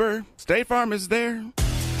neighbor, State Farm is there.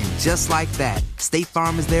 And just like that, State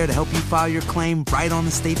Farm is there to help you file your claim right on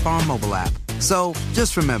the State Farm mobile app. So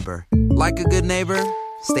just remember, like a good neighbor,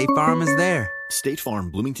 State Farm is there. State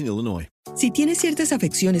Farm, Bloomington, Illinois. Si tienes ciertas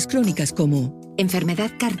afecciones crónicas como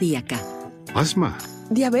enfermedad cardíaca, asma,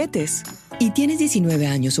 diabetes y tienes 19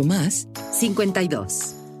 años o más,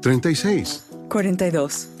 52, 36,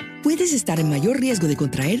 42. puedes estar en mayor riesgo de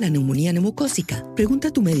contraer la neumonía neumocócica. Pregunta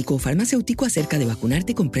a tu médico o farmacéutico acerca de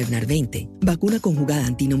vacunarte con Prevnar 20, vacuna conjugada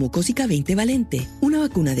antineumocócica 20 valente, una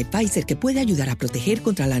vacuna de Pfizer que puede ayudar a proteger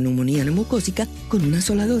contra la neumonía neumocócica con una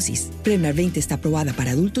sola dosis. Prevnar 20 está aprobada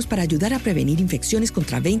para adultos para ayudar a prevenir infecciones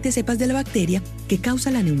contra 20 cepas de la bacteria que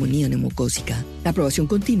causa la neumonía neumocócica. La aprobación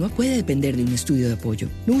continua puede depender de un estudio de apoyo.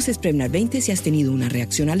 No uses Prevnar 20 si has tenido una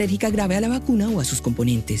reacción alérgica grave a la vacuna o a sus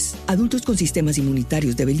componentes. Adultos con sistemas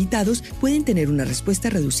inmunitarios debilitados pueden tener una respuesta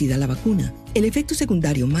reducida a la vacuna. El efecto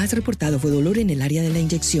secundario más reportado fue dolor en el área de la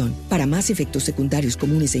inyección. Para más efectos secundarios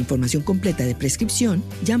comunes e información completa de prescripción,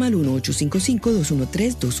 llama al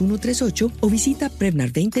 1-855-213-2138 o visita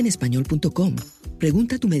Prevnar20enespañol.com.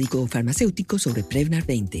 Pregunta a tu médico o farmacéutico sobre Prevnar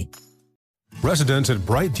 20. Residents at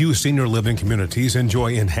Brightview Senior Living Communities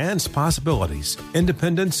enjoy enhanced possibilities,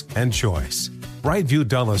 independence, and choice. Brightview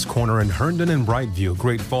Dulles Corner in Herndon and Brightview,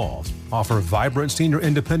 Great Falls, offer vibrant senior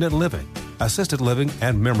independent living, assisted living,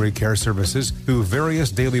 and memory care services through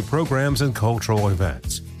various daily programs and cultural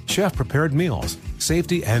events. Chef-prepared meals,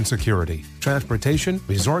 safety and security, transportation,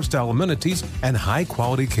 resort-style amenities, and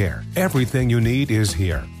high-quality care. Everything you need is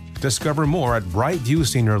here. Discover more at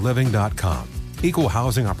brightviewseniorliving.com. Equal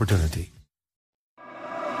housing opportunity.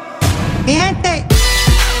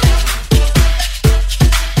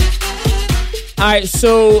 All right,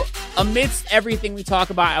 so amidst everything we talk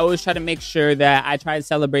about, I always try to make sure that I try to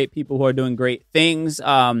celebrate people who are doing great things.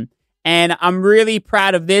 And I'm really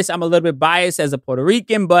proud of this. I'm a little bit biased as a Puerto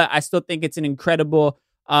Rican, but I still think it's an incredible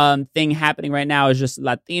thing happening right now. It's just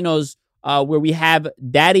Latinos, where we have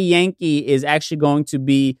Daddy Yankee is actually going to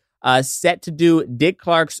be set to do Dick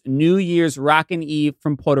Clark's New Year's Rockin' Eve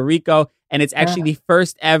from Puerto Rico. And it's actually the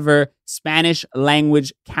first ever Spanish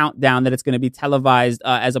language countdown that it's going to be televised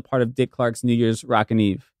as a part of Dick Clark's New Year's Rockin'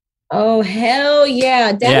 Eve. Oh, hell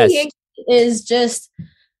yeah. Daddy Yankee is just,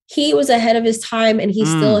 he was ahead of his time and he's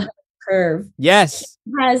still ahead of the curve. Yes.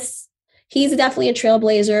 He's definitely a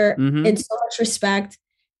trailblazer in so much respect.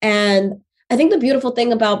 And I think the beautiful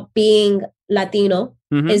thing about being Latino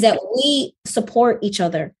is that we support each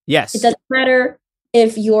other. Yes. It doesn't matter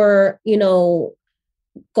if you're,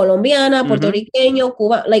 Colombiana, Puerto Riqueño,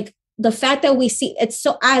 Cuba, like the fact that we see it's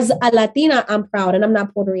so, as a Latina, I'm proud and I'm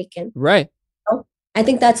not Puerto Rican. Right. I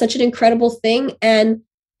think that's such an incredible thing. And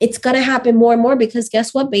it's going to happen more and more because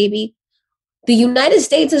guess what, baby? The United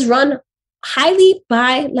States is run highly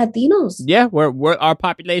by Latinos. Yeah, we're our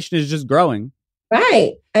population is just growing.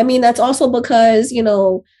 Right. I mean, that's also because,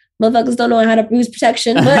 motherfuckers don't know how to use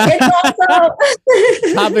protection, but it's also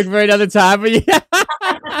topic for another time. But yeah.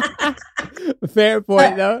 Fair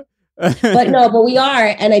point, though. but we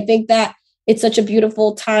are. And I think that it's such a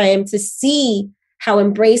beautiful time to see how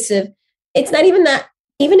embracive. It's not even that,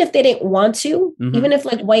 even if they didn't want to, even if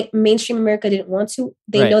like white mainstream America didn't want to,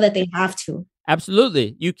 they know that they have to.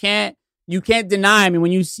 Absolutely. You can't deny. I mean,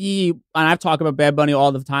 when you see, and I've talked about Bad Bunny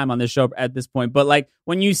all the time on this show at this point, but like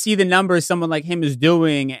when you see the numbers someone like him is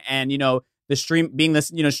doing and, the stream being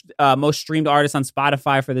this, most streamed artist on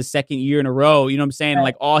Spotify for the second year in a row, you know what I'm saying? Right.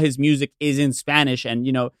 Like all his music is in Spanish and,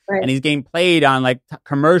 and he's getting played on like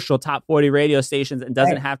commercial top 40 radio stations and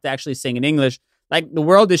doesn't have to actually sing in English. Like the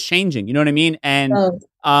world is changing, you know what I mean? And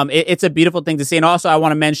it's a beautiful thing to see. And also I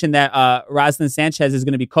want to mention that Rosalind Sanchez is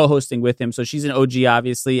going to be co-hosting with him. So she's an OG,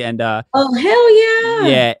 obviously. And oh, hell yeah.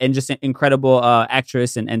 Yeah. And just an incredible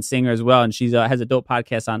actress and singer as well. And she's has a dope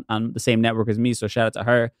podcast on the same network as me. So shout out to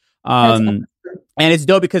her. And it's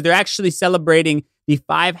dope because they're actually celebrating the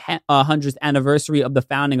 500th anniversary of the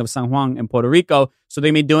founding of San Juan in Puerto Rico. So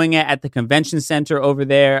they're going to be doing it at the convention center over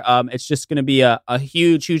there. It's just going to be a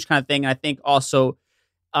huge, huge kind of thing. And I think also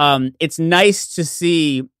it's nice to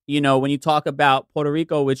see, when you talk about Puerto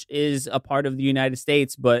Rico, which is a part of the United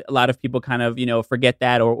States, but a lot of people kind of, forget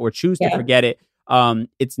that or choose to forget it.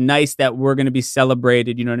 It's nice that we're going to be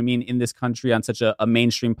celebrated, you know what I mean, in this country on such a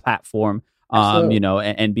mainstream platform,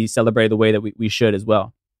 and be celebrated the way that we should as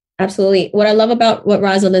well. Absolutely. What I love about what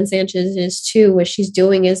Rosalind Sanchez is too, what she's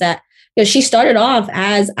doing is that, she started off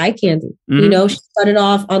as eye candy. She started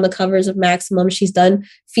off on the covers of Maximum. She's done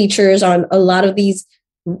features on a lot of these,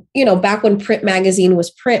 back when print magazine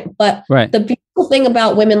was print. But the beautiful thing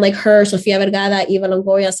about women like her, Sofia Vergara, Eva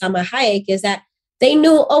Longoria, Salma Hayek, is that they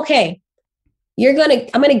knew, okay, I'm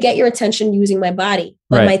gonna get your attention using my body,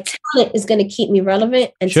 but my talent is gonna keep me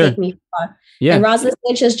relevant and take me far. Yeah. And Rosalind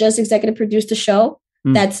Sanchez just executive produced the show.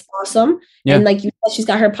 That's awesome. Yeah. And like you said, she's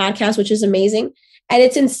got her podcast, which is amazing. And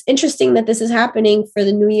it's interesting that this is happening for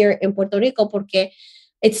the New Year in Puerto Rico, porque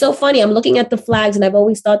it's so funny. I'm looking at the flags, and I've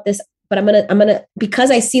always thought this, but I'm gonna because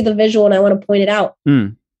I see the visual and I want to point it out.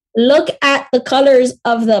 Look at the colors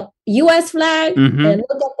of the U.S. flag and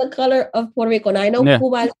look at the color of Puerto Rico. Now, I know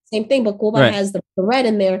Cuba has the same thing, but Cuba has the red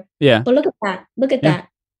in there. Yeah. But look at that. Look at that.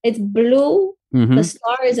 It's blue. The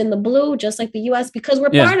star is in the blue, just like the U.S., because we're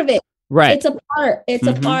part of it. Right. It's a part. It's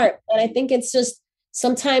a part. And I think it's just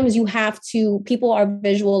sometimes people are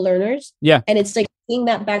visual learners. Yeah. And it's like seeing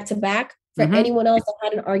that back to back for anyone else that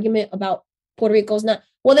had an argument about Puerto Rico's not.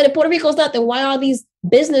 Well, then if Puerto Rico's not, then why are these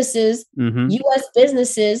businesses, U.S.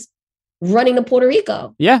 businesses, running to Puerto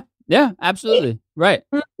Rico? Yeah, absolutely. Right.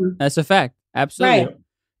 That's a fact. Absolutely. Right.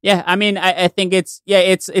 Yeah, I mean, I think it's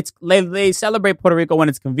they celebrate Puerto Rico when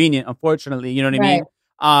it's convenient, unfortunately, you know what I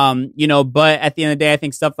mean? But at the end of the day, I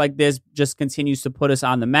think stuff like this just continues to put us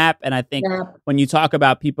on the map. And I think when you talk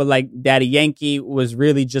about people like Daddy Yankee was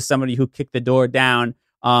really just somebody who kicked the door down,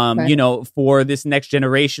 for this next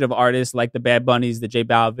generation of artists like the Bad Bunnies, the J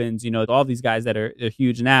Balvins, all these guys that are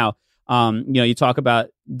huge now. You talk about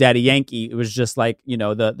Daddy Yankee, it was just like,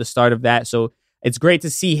 the start of that. So it's great to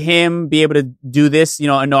see him be able to do this,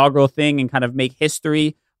 inaugural thing and kind of make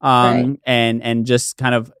history. And just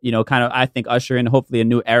kind of, I think usher in hopefully a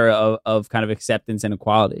new era of kind of acceptance and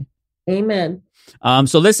equality. Amen.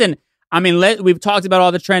 So listen, I mean, we've talked about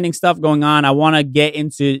all the trending stuff going on. I want to get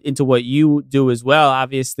into what you do as well.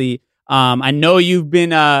 Obviously, I know you've been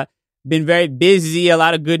very busy. A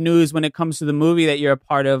lot of good news when it comes to the movie that you're a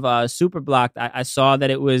part of, Superblocked. I saw that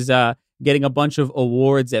it was getting a bunch of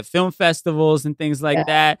awards at film festivals and things like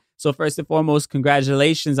that. So first and foremost,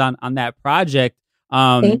 congratulations on that project.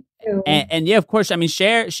 Thank you. And yeah, of course, I mean,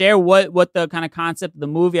 share what the kind of concept of the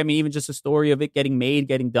movie. I mean, even just a story of it getting made,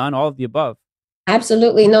 getting done, all of the above.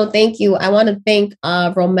 Absolutely. No, thank you. I want to thank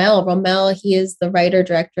Romel. Romel, he is the writer,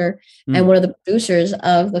 director, and one of the producers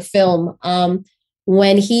of the film.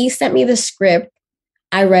 When he sent me the script,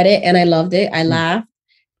 I read it and I loved it. I laughed.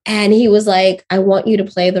 And he was like, I want you to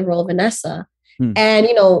play the role of Vanessa. And,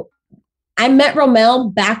 I met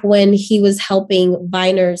Romel back when he was helping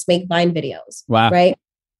Viners make Vine videos. Wow. Right.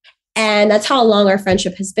 And that's how long our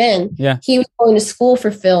friendship has been. Yeah. He was going to school for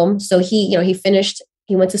film. So he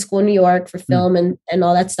went to school in New York for film and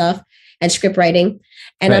all that stuff and script writing.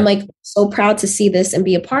 And I'm like so proud to see this and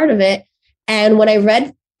be a part of it. And when I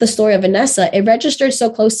read the story of Vanessa, it registered so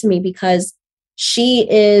close to me because she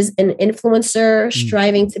is an influencer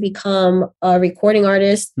striving to become a recording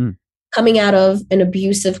artist, coming out of an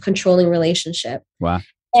abusive, controlling relationship. Wow.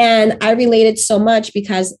 And I related so much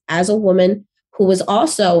because as a woman who was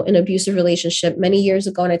also in an abusive relationship many years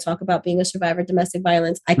ago, and I talk about being a survivor of domestic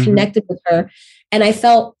violence, I connected with her and I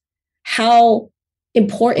felt how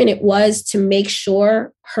important it was to make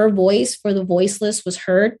sure her voice for the voiceless was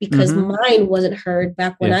heard because mine wasn't heard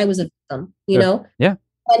back when I was a victim, you know? Yeah.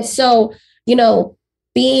 And so,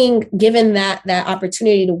 being given that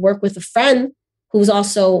opportunity to work with a friend who's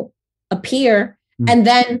also a peer and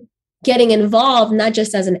then getting involved, not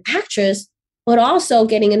just as an actress, but also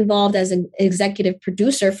getting involved as an executive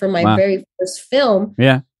producer for my very first film.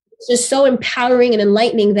 Yeah. It's just so empowering and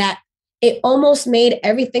enlightening that it almost made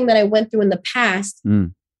everything that I went through in the past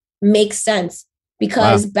make sense.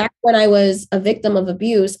 Because back when I was a victim of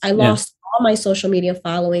abuse, I lost all my social media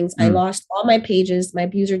followings. I lost all my pages. My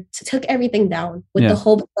abuser took everything down with the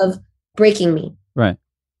hope of breaking me. Right.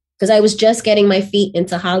 Because I was just getting my feet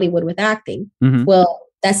into Hollywood with acting. Well,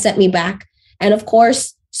 that set me back. And of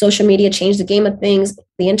course, social media changed the game of things,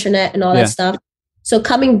 the internet and all that stuff. So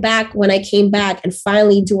coming back when I came back and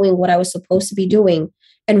finally doing what I was supposed to be doing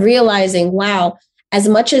and realizing, wow, as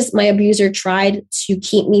much as my abuser tried to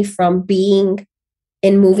keep me from being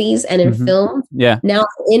in movies and in film, now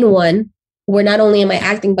in one where not only am I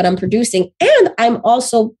acting, but I'm producing and I'm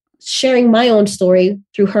also sharing my own story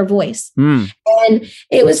through her voice. And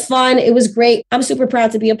it was fun. It was great. I'm super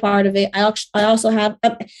proud to be a part of it. I also have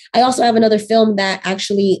another film that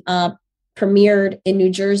actually premiered in New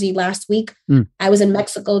Jersey last week. I was in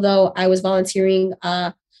Mexico though. I was volunteering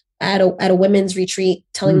at a women's retreat,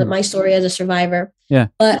 telling them my story as a survivor. Yeah.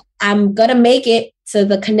 But I'm gonna make it to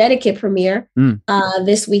the Connecticut premiere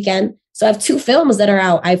this weekend. So I have 2 films that are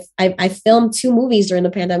out. I filmed 2 movies during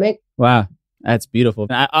the pandemic. Wow. That's beautiful.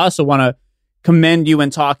 I also want to commend you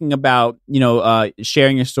in talking about,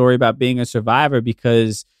 sharing your story about being a survivor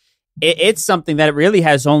because it's something that really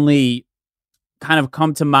has only kind of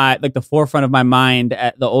come to my, like, the forefront of my mind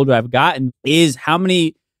at the older I've gotten is how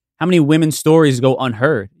many women's stories go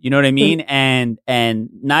unheard. You know what I mean? And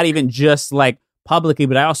not even just like publicly,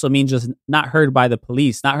 but I also mean just not heard by the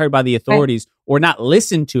police, not heard by the authorities, or not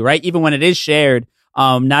listened to, right? Even when it is shared,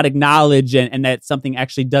 not acknowledged, and that something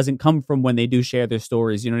actually doesn't come from when they do share their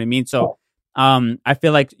stories. You know what I mean? So I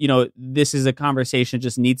feel like, you know, this is a conversation that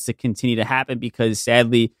just needs to continue to happen, because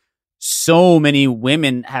sadly, so many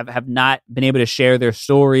women have not been able to share their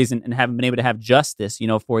stories and haven't been able to have justice, you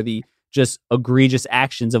know, for the just egregious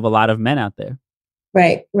actions of a lot of men out there.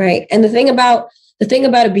 Right. And the thing about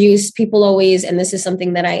abuse, people always, and this is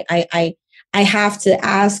something that I have to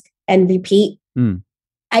ask and repeat.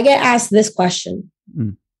 I get asked this question: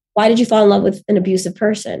 why did you fall in love with an abusive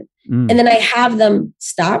person? And then I have them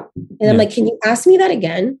stop, and I'm like, can you ask me that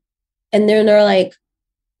again? And then they're like,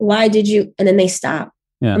 why did you? And then they stop.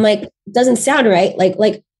 I'm like, it doesn't sound right.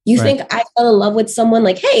 Like you think I fell in love with someone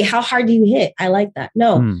like, hey, how hard do you hit? I like that.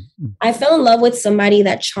 No, I fell in love with somebody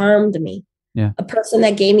that charmed me. A person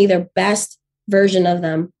that gave me their best version of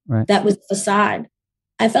them. That was the facade.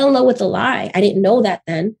 I fell in love with a lie. I didn't know that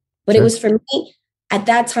then, but it was, for me at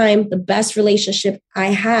that time, the best relationship I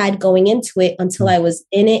had going into it, until I was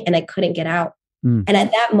in it and I couldn't get out. And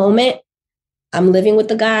at that moment, I'm living with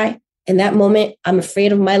the guy. In that moment, I'm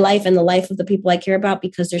afraid of my life and the life of the people I care about,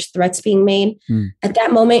 because there's threats being made. At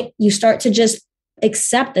that moment, you start to just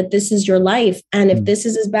accept that this is your life. And if this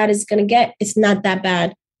is as bad as it's going to get, it's not that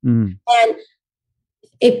bad. And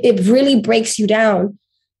it really breaks you down.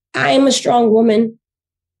 I am a strong woman,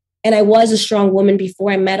 and I was a strong woman before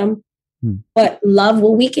I met him, but love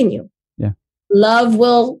will weaken you. Love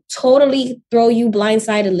will totally throw you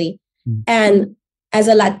blindsidedly. And as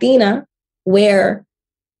a Latina, where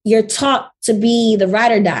you're taught to be the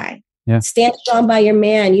ride or die, stand strong by your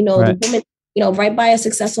man, you know, the woman, you know, right by a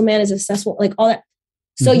successful man is successful, like all that.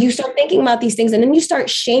 So you start thinking about these things, and then you start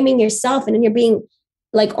shaming yourself, and then you're being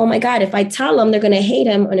like, oh my God, if I tell them, they're going to hate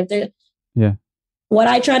him. And if they're, what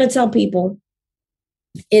I try to tell people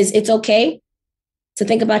is, it's okay to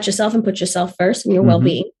think about yourself and put yourself first and your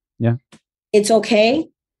well-being. It's okay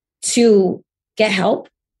to get help,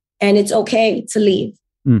 and it's okay to leave.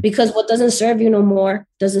 Because what doesn't serve you no more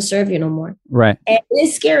doesn't serve you no more. And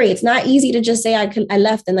it's scary. It's not easy to just say I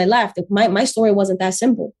left and I left. My story wasn't that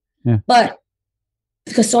simple. But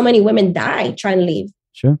because so many women die trying to leave.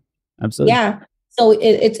 Sure, absolutely. So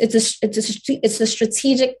it's a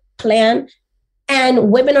strategic plan,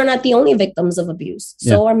 and women are not the only victims of abuse.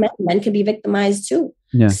 So are men. Men can be victimized too.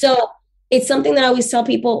 So it's something that I always tell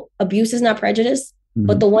people: abuse is not prejudice.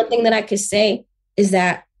 But the one thing that I could say is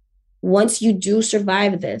that once you do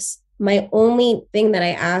survive this, my only thing that I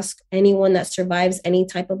ask anyone that survives any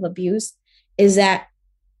type of abuse is that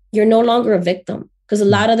you're no longer a victim. Because a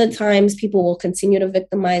lot of the times people will continue to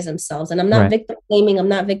victimize themselves. And I'm not victim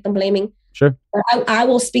blaming. Sure. But I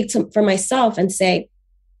will speak for myself and say,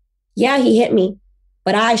 yeah, he hit me,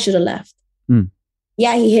 but I should have left.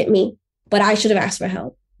 Yeah, he hit me, but I should have asked for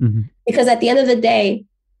help. Because at the end of the day,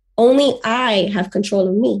 only I have control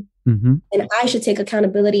of me. And I should take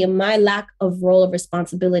accountability of my lack of role of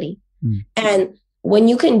responsibility. And when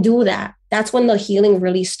you can do that, that's when the healing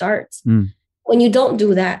really starts. When you don't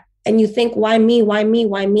do that and you think, why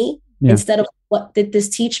me, instead of what did this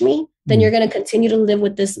teach me, then you're going to continue to live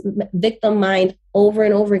with this victim mind over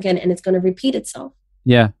and over again. And it's going to repeat itself.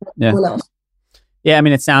 Yeah. I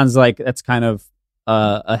mean, it sounds like that's kind of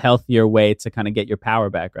a healthier way to kind of get your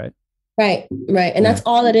power back, right? Right. And that's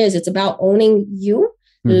all it is. It's about owning you,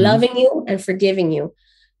 loving you, and forgiving you.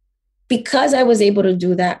 Because I was able to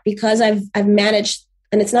do that, because I've managed,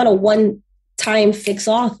 and it's not a one-time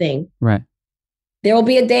fix-all thing. Right. There will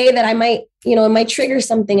be a day that I might, it might trigger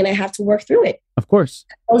something and I have to work through it. Of course.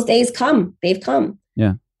 Those days come. They've come.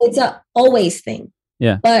 Yeah. It's a always thing.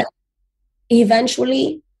 Yeah. But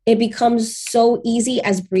eventually it becomes so easy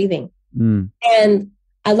as breathing. And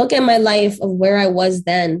I look at my life of where I was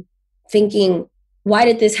then thinking, why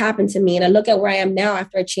did this happen to me? And I look at where I am now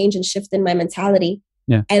after I changed and shifted my mentality.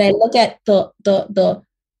 Yeah. And I look at the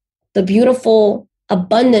beautiful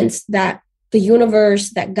abundance that the universe,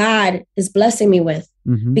 that God is blessing me with,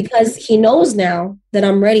 because he knows now that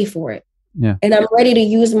I'm ready for it. Yeah. And I'm ready to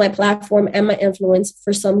use my platform and my influence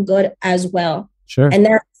for some good as well. Sure. And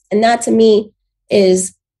that to me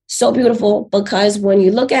is so beautiful, because when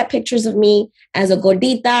you look at pictures of me as a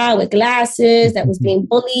gordita with glasses that was being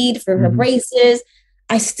bullied for her braces,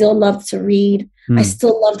 I still loved to read. I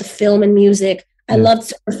still loved film and music. I loved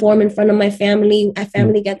to perform in front of my family, at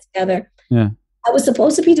family get together. Yeah. I was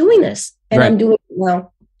supposed to be doing this, and I'm doing it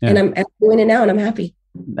now. Yeah. And I'm doing it now, and I'm happy.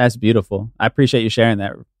 That's beautiful. I appreciate you sharing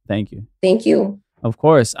that. Thank you. Thank you. Of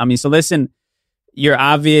course. I mean, so listen, you're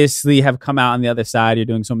obviously have come out on the other side. You're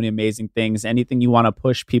doing so many amazing things. Anything you want to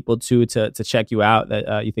push people to check you out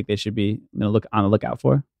that you think they should be on the lookout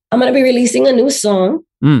for? I'm going to be releasing a new song.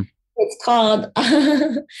 It's called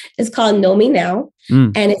Know Me Now,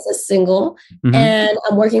 and it's a single. And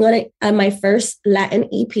I'm working on it on my first Latin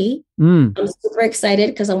EP. I'm super excited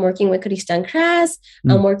because I'm working with Christian Kras.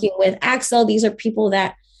 I'm working with Axel. These are people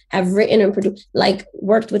that have written and produced, like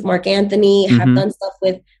worked with Mark Anthony, have done stuff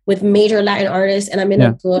with major Latin artists, and I'm in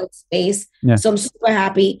a good space. So I'm super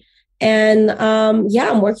happy. And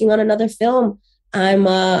I'm working on another film. I'm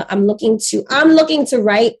looking to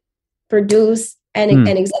write, produce, and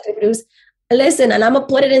executive produce. Listen, and I'm gonna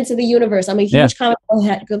put it into the universe. I'm a huge comic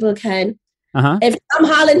book head. If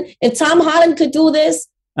Tom Holland could do this,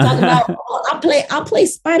 talk about I'll play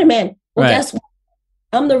Spider-Man. Well, guess what?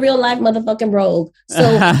 I'm the real life motherfucking Rogue. So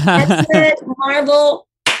X-Men, Marvel,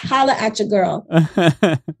 holla at your girl.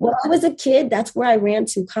 When I was a kid, that's where I ran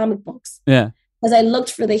to, comic books. Yeah. Because I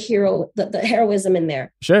looked for the hero, the heroism in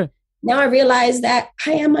there. Sure. Now I realize that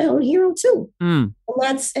I am my own hero too. And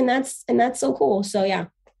that's so cool. So yeah.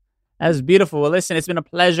 That's beautiful. Well, listen, it's been a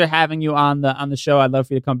pleasure having you on the show. I'd love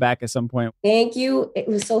for you to come back at some point. Thank you. It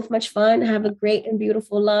was so much fun. Have a great and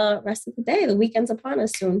beautiful rest of the day. The weekend's upon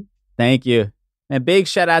us soon. Thank you. And big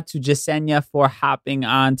shout out to Jasenia for hopping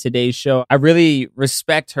on today's show. I really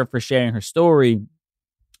respect her for sharing her story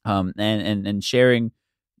and sharing,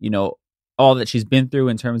 all that she's been through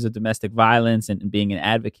in terms of domestic violence and being an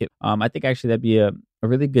advocate. I think actually that'd be a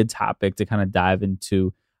really good topic to kind of dive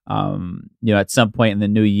into, at some point in the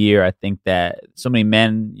new year. I think that so many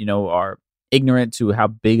men, are ignorant to how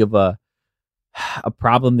big of a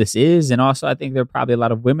problem this is. And also I think there are probably a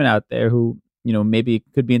lot of women out there who, maybe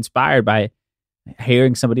could be inspired by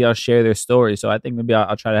hearing somebody else share their story. So I think maybe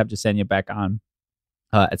I'll try to have Jasenia back on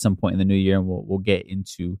at some point in the new year, and we'll get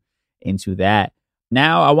into that.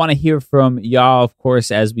 Now I want to hear from y'all, of course,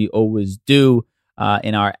 as we always do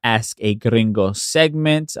in our Ask a Gringo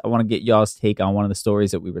segment. I want to get y'all's take on one of the stories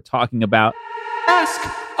that we were talking about. Ask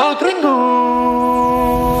a Gringo.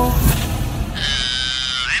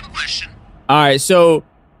 I have a question. All right, so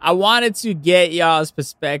I wanted to get y'all's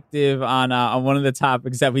perspective on one of the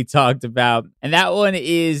topics that we talked about, and that one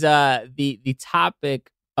is the topic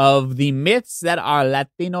of the myths that our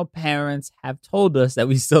Latino parents have told us that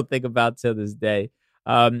we still think about to this day.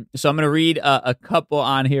 So I'm going to read a couple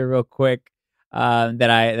on here real quick that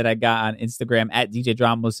I got on Instagram at DJ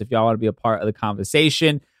Dramos if y'all want to be a part of the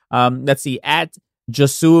conversation. Let's see, at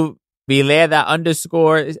Josu Vileda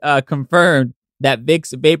 _ confirmed that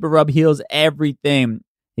Vicks Vapor Rub heals everything.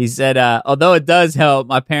 He said, although it does help,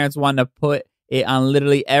 my parents wanted to put it on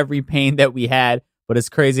literally every pain that we had, but it's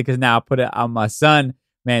crazy because now I put it on my son.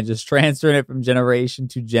 Man, just transferring it from generation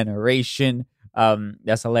to generation.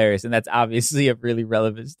 That's hilarious. And that's obviously a really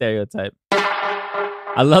relevant stereotype.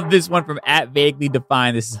 I love this one from at Vaguely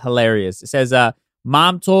Defined. This is hilarious. It says,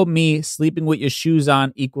 Mom told me sleeping with your shoes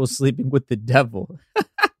on equals sleeping with the devil.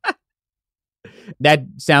 That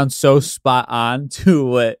sounds so spot on to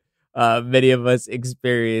what many of us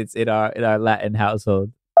experience in our Latin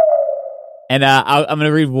household. And I'm going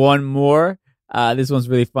to read one more. This one's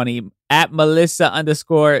really funny. At Melissa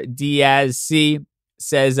 _ Diaz C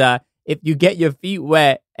says, if you get your feet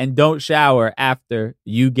wet and don't shower after,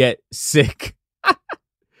 you get sick.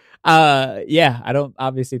 I don't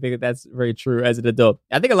obviously think that that's very true as an adult.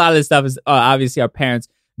 I think a lot of this stuff is obviously our parents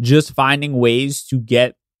just finding ways to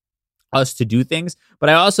get us to do things. But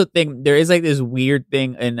I also think there is like this weird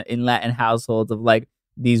thing in Latin households of like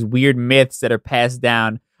these weird myths that are passed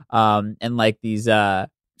down and like these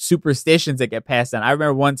superstitions that get passed down. I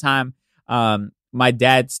remember one time my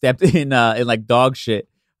dad stepped in like dog shit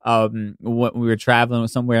when we were traveling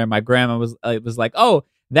somewhere, and my grandma was like, "Oh,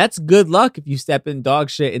 that's good luck if you step in dog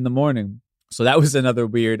shit in the morning." So that was another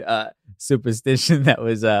weird superstition that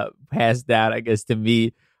was passed down, I guess, to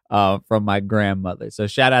me from my grandmother. So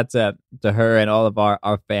shout out to her and all of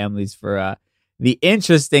our families for the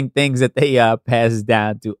interesting things that they passed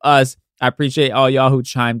down to us. I appreciate all y'all who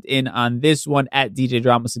chimed in on this one at DJ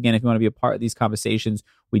Dramos. Again, if you want to be a part of these conversations,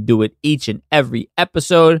 we do it each and every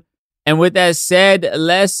episode. And with that said,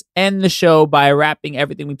 let's end the show by wrapping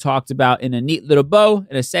everything we talked about in a neat little bow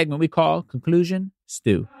in a segment we call Conclusion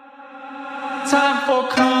Stew. Time for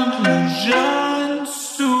Conclusion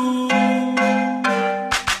Stew.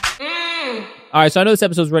 All right, so I know this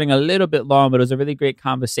episode's running a little bit long, but it was a really great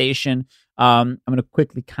conversation. I'm going to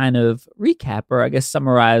quickly kind of recap or I guess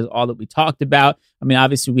summarize all that we talked about. I mean,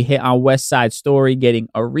 obviously we hit on West Side Story getting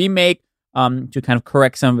a remake to kind of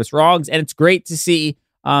correct some of its wrongs. And it's great to see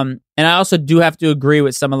And I also do have to agree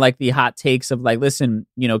with some of like the hot takes of like, listen,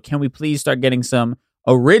 can we please start getting some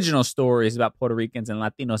original stories about Puerto Ricans and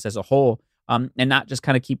Latinos as a whole, and not just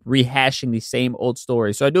kind of keep rehashing the same old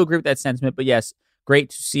stories. So I do agree with that sentiment, but yes, great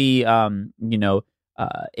to see,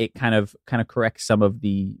 it kind of corrects some of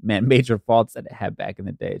the major faults that it had back in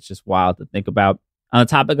the day. It's just wild to think about. On the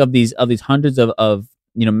topic of these hundreds of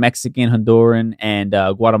Mexican, Honduran, and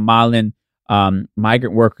Guatemalan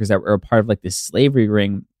migrant workers that were a part of like this slavery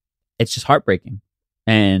ring, it's just heartbreaking,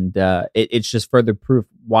 and it's just further proof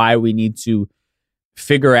why we need to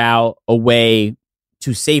figure out a way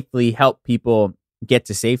to safely help people get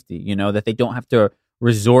to safety. That they don't have to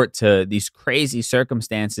resort to these crazy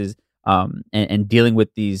circumstances. And dealing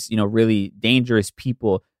with these, really dangerous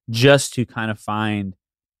people just to kind of find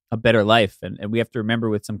a better life. And we have to remember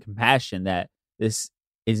with some compassion that this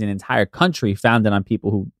is an entire country founded on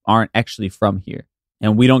people who aren't actually from here.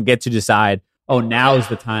 And we don't get to decide, oh, now is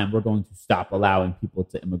the time we're going to stop allowing people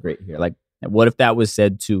to immigrate here. Like, what if that was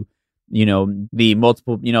said to, the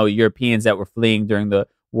multiple, Europeans that were fleeing during the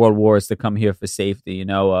world wars to come here for safety?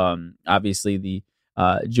 Obviously the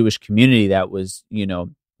Jewish community that was,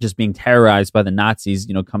 just being terrorized by the Nazis,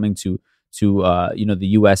 coming to the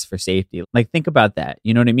U.S. for safety. Like, think about that.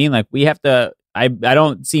 You know what I mean? Like, we have to, I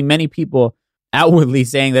don't see many people outwardly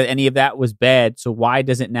saying that any of that was bad. So why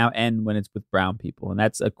does it now end when it's with brown people? And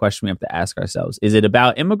that's a question we have to ask ourselves. Is it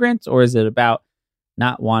about immigrants, or is it about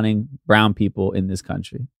not wanting brown people in this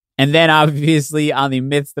country? And then obviously on the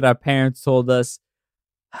myths that our parents told us,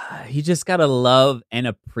 you just got to love and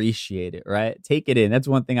appreciate it, right? Take it in. That's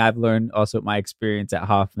one thing I've learned also with my experience at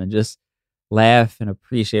Hoffman. Just laugh and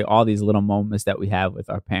appreciate all these little moments that we have with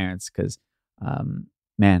our parents, because,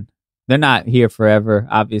 man, they're not here forever.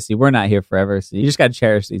 Obviously, we're not here forever. So you just got to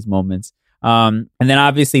cherish these moments. And then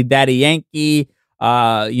obviously Daddy Yankee,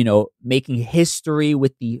 making history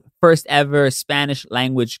with the first ever Spanish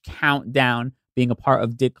language countdown, being a part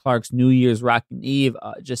of Dick Clark's New Year's Rockin' Eve.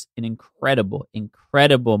 Just an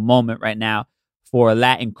incredible moment right now for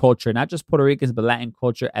Latin culture, not just Puerto Ricans, but Latin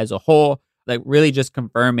culture as a whole. Like, really just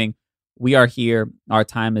confirming we are here, our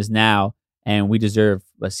time is now, and we deserve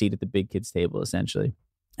a seat at the big kids table, essentially.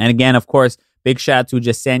 And again, of course, big shout out to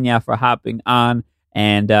Yesenia for hopping on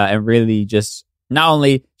and really just not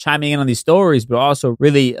only chiming in on these stories, but also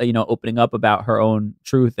really, opening up about her own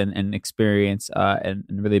truth and experience. And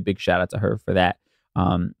really a big shout out to her for that.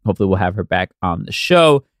 Hopefully we'll have her back on the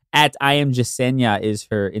show. At I am Yesenia is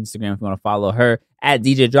her Instagram if you want to follow her. At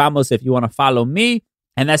DJ Dramos if you want to follow me.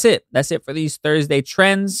 And that's it. That's it for these Thursday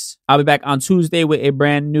trends. I'll be back on Tuesday with a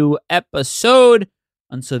brand new episode.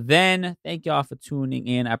 Until then, thank y'all for tuning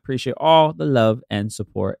in. I appreciate all the love and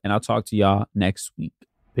support. And I'll talk to y'all next week.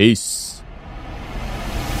 Peace.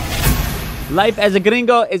 Life as a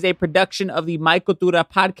Gringo is a production of the My Cultura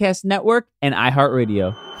Podcast Network and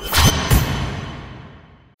iHeartRadio.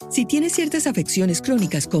 Si tienes ciertas afecciones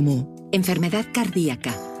crónicas como enfermedad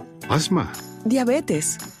cardíaca, asma,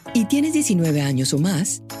 diabetes, y tienes 19 años o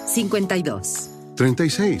más, 52,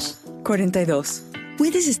 36, 42.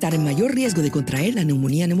 puedes estar en mayor riesgo de contraer la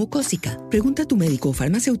neumonía neumocócica. Pregunta a tu médico o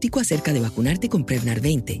farmacéutico acerca de vacunarte con Prevnar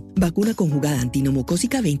 20, vacuna conjugada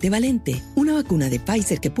antineumocócica 20 valente, una vacuna de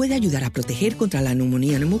Pfizer que puede ayudar a proteger contra la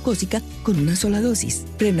neumonía neumocócica con una sola dosis.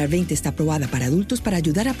 Prevnar 20 está aprobada para adultos para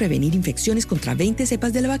ayudar a prevenir infecciones contra 20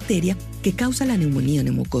 cepas de la bacteria que causa la neumonía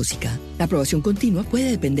neumocócica. La aprobación continua puede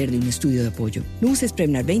depender de un estudio de apoyo. No uses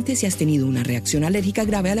Prevnar 20 si has tenido una reacción alérgica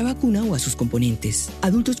grave a la vacuna o a sus componentes.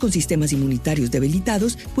 Adultos con sistemas inmunitarios debilitados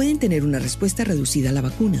pueden tener una respuesta reducida a la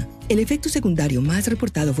vacuna. El efecto secundario más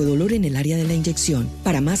reportado fue dolor en el área de la inyección.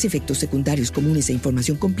 Para más efectos secundarios comunes e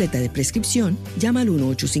información completa de prescripción, llama al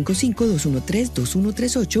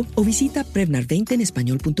 1-855-213-2138 o visita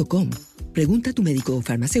Prevnar20enespañol.com. Pregunta a tu médico o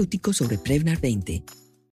farmacéutico sobre Prevnar 20.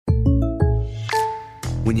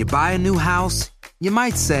 When you buy a new house, you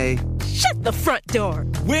might say, "Shut the front door."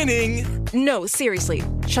 Winning! No, seriously.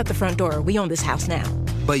 Shut the front door. We own this house now.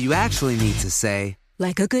 But you actually need to say,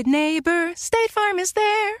 like a good neighbor, State Farm is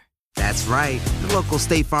there. That's right. The local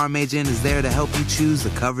State Farm agent is there to help you choose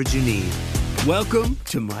the coverage you need. Welcome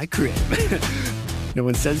to my crib. No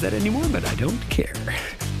one says that anymore, but I don't care.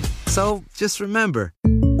 So just remember,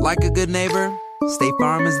 like a good neighbor, State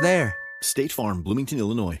Farm is there. State Farm, Bloomington,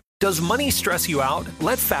 Illinois. Does money stress you out?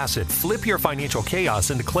 Let Facet flip your financial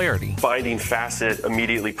chaos into clarity. Finding Facet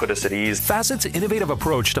immediately put us at ease. Facet's innovative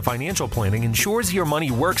approach to financial planning ensures your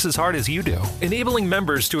money works as hard as you do, enabling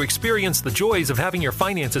members to experience the joys of having your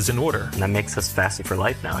finances in order. And that makes us Facet for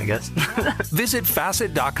life now, I guess. Visit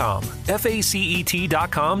Facet.com,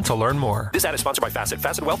 FACET.com to learn more. This ad is sponsored by Facet.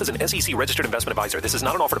 Facet Wealth is an SEC registered investment advisor. This is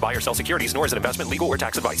not an offer to buy or sell securities, nor is it investment, legal, or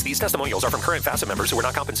tax advice. These testimonials are from current Facet members who are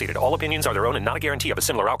not compensated. All opinions are their own and not a guarantee of a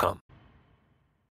similar outcome.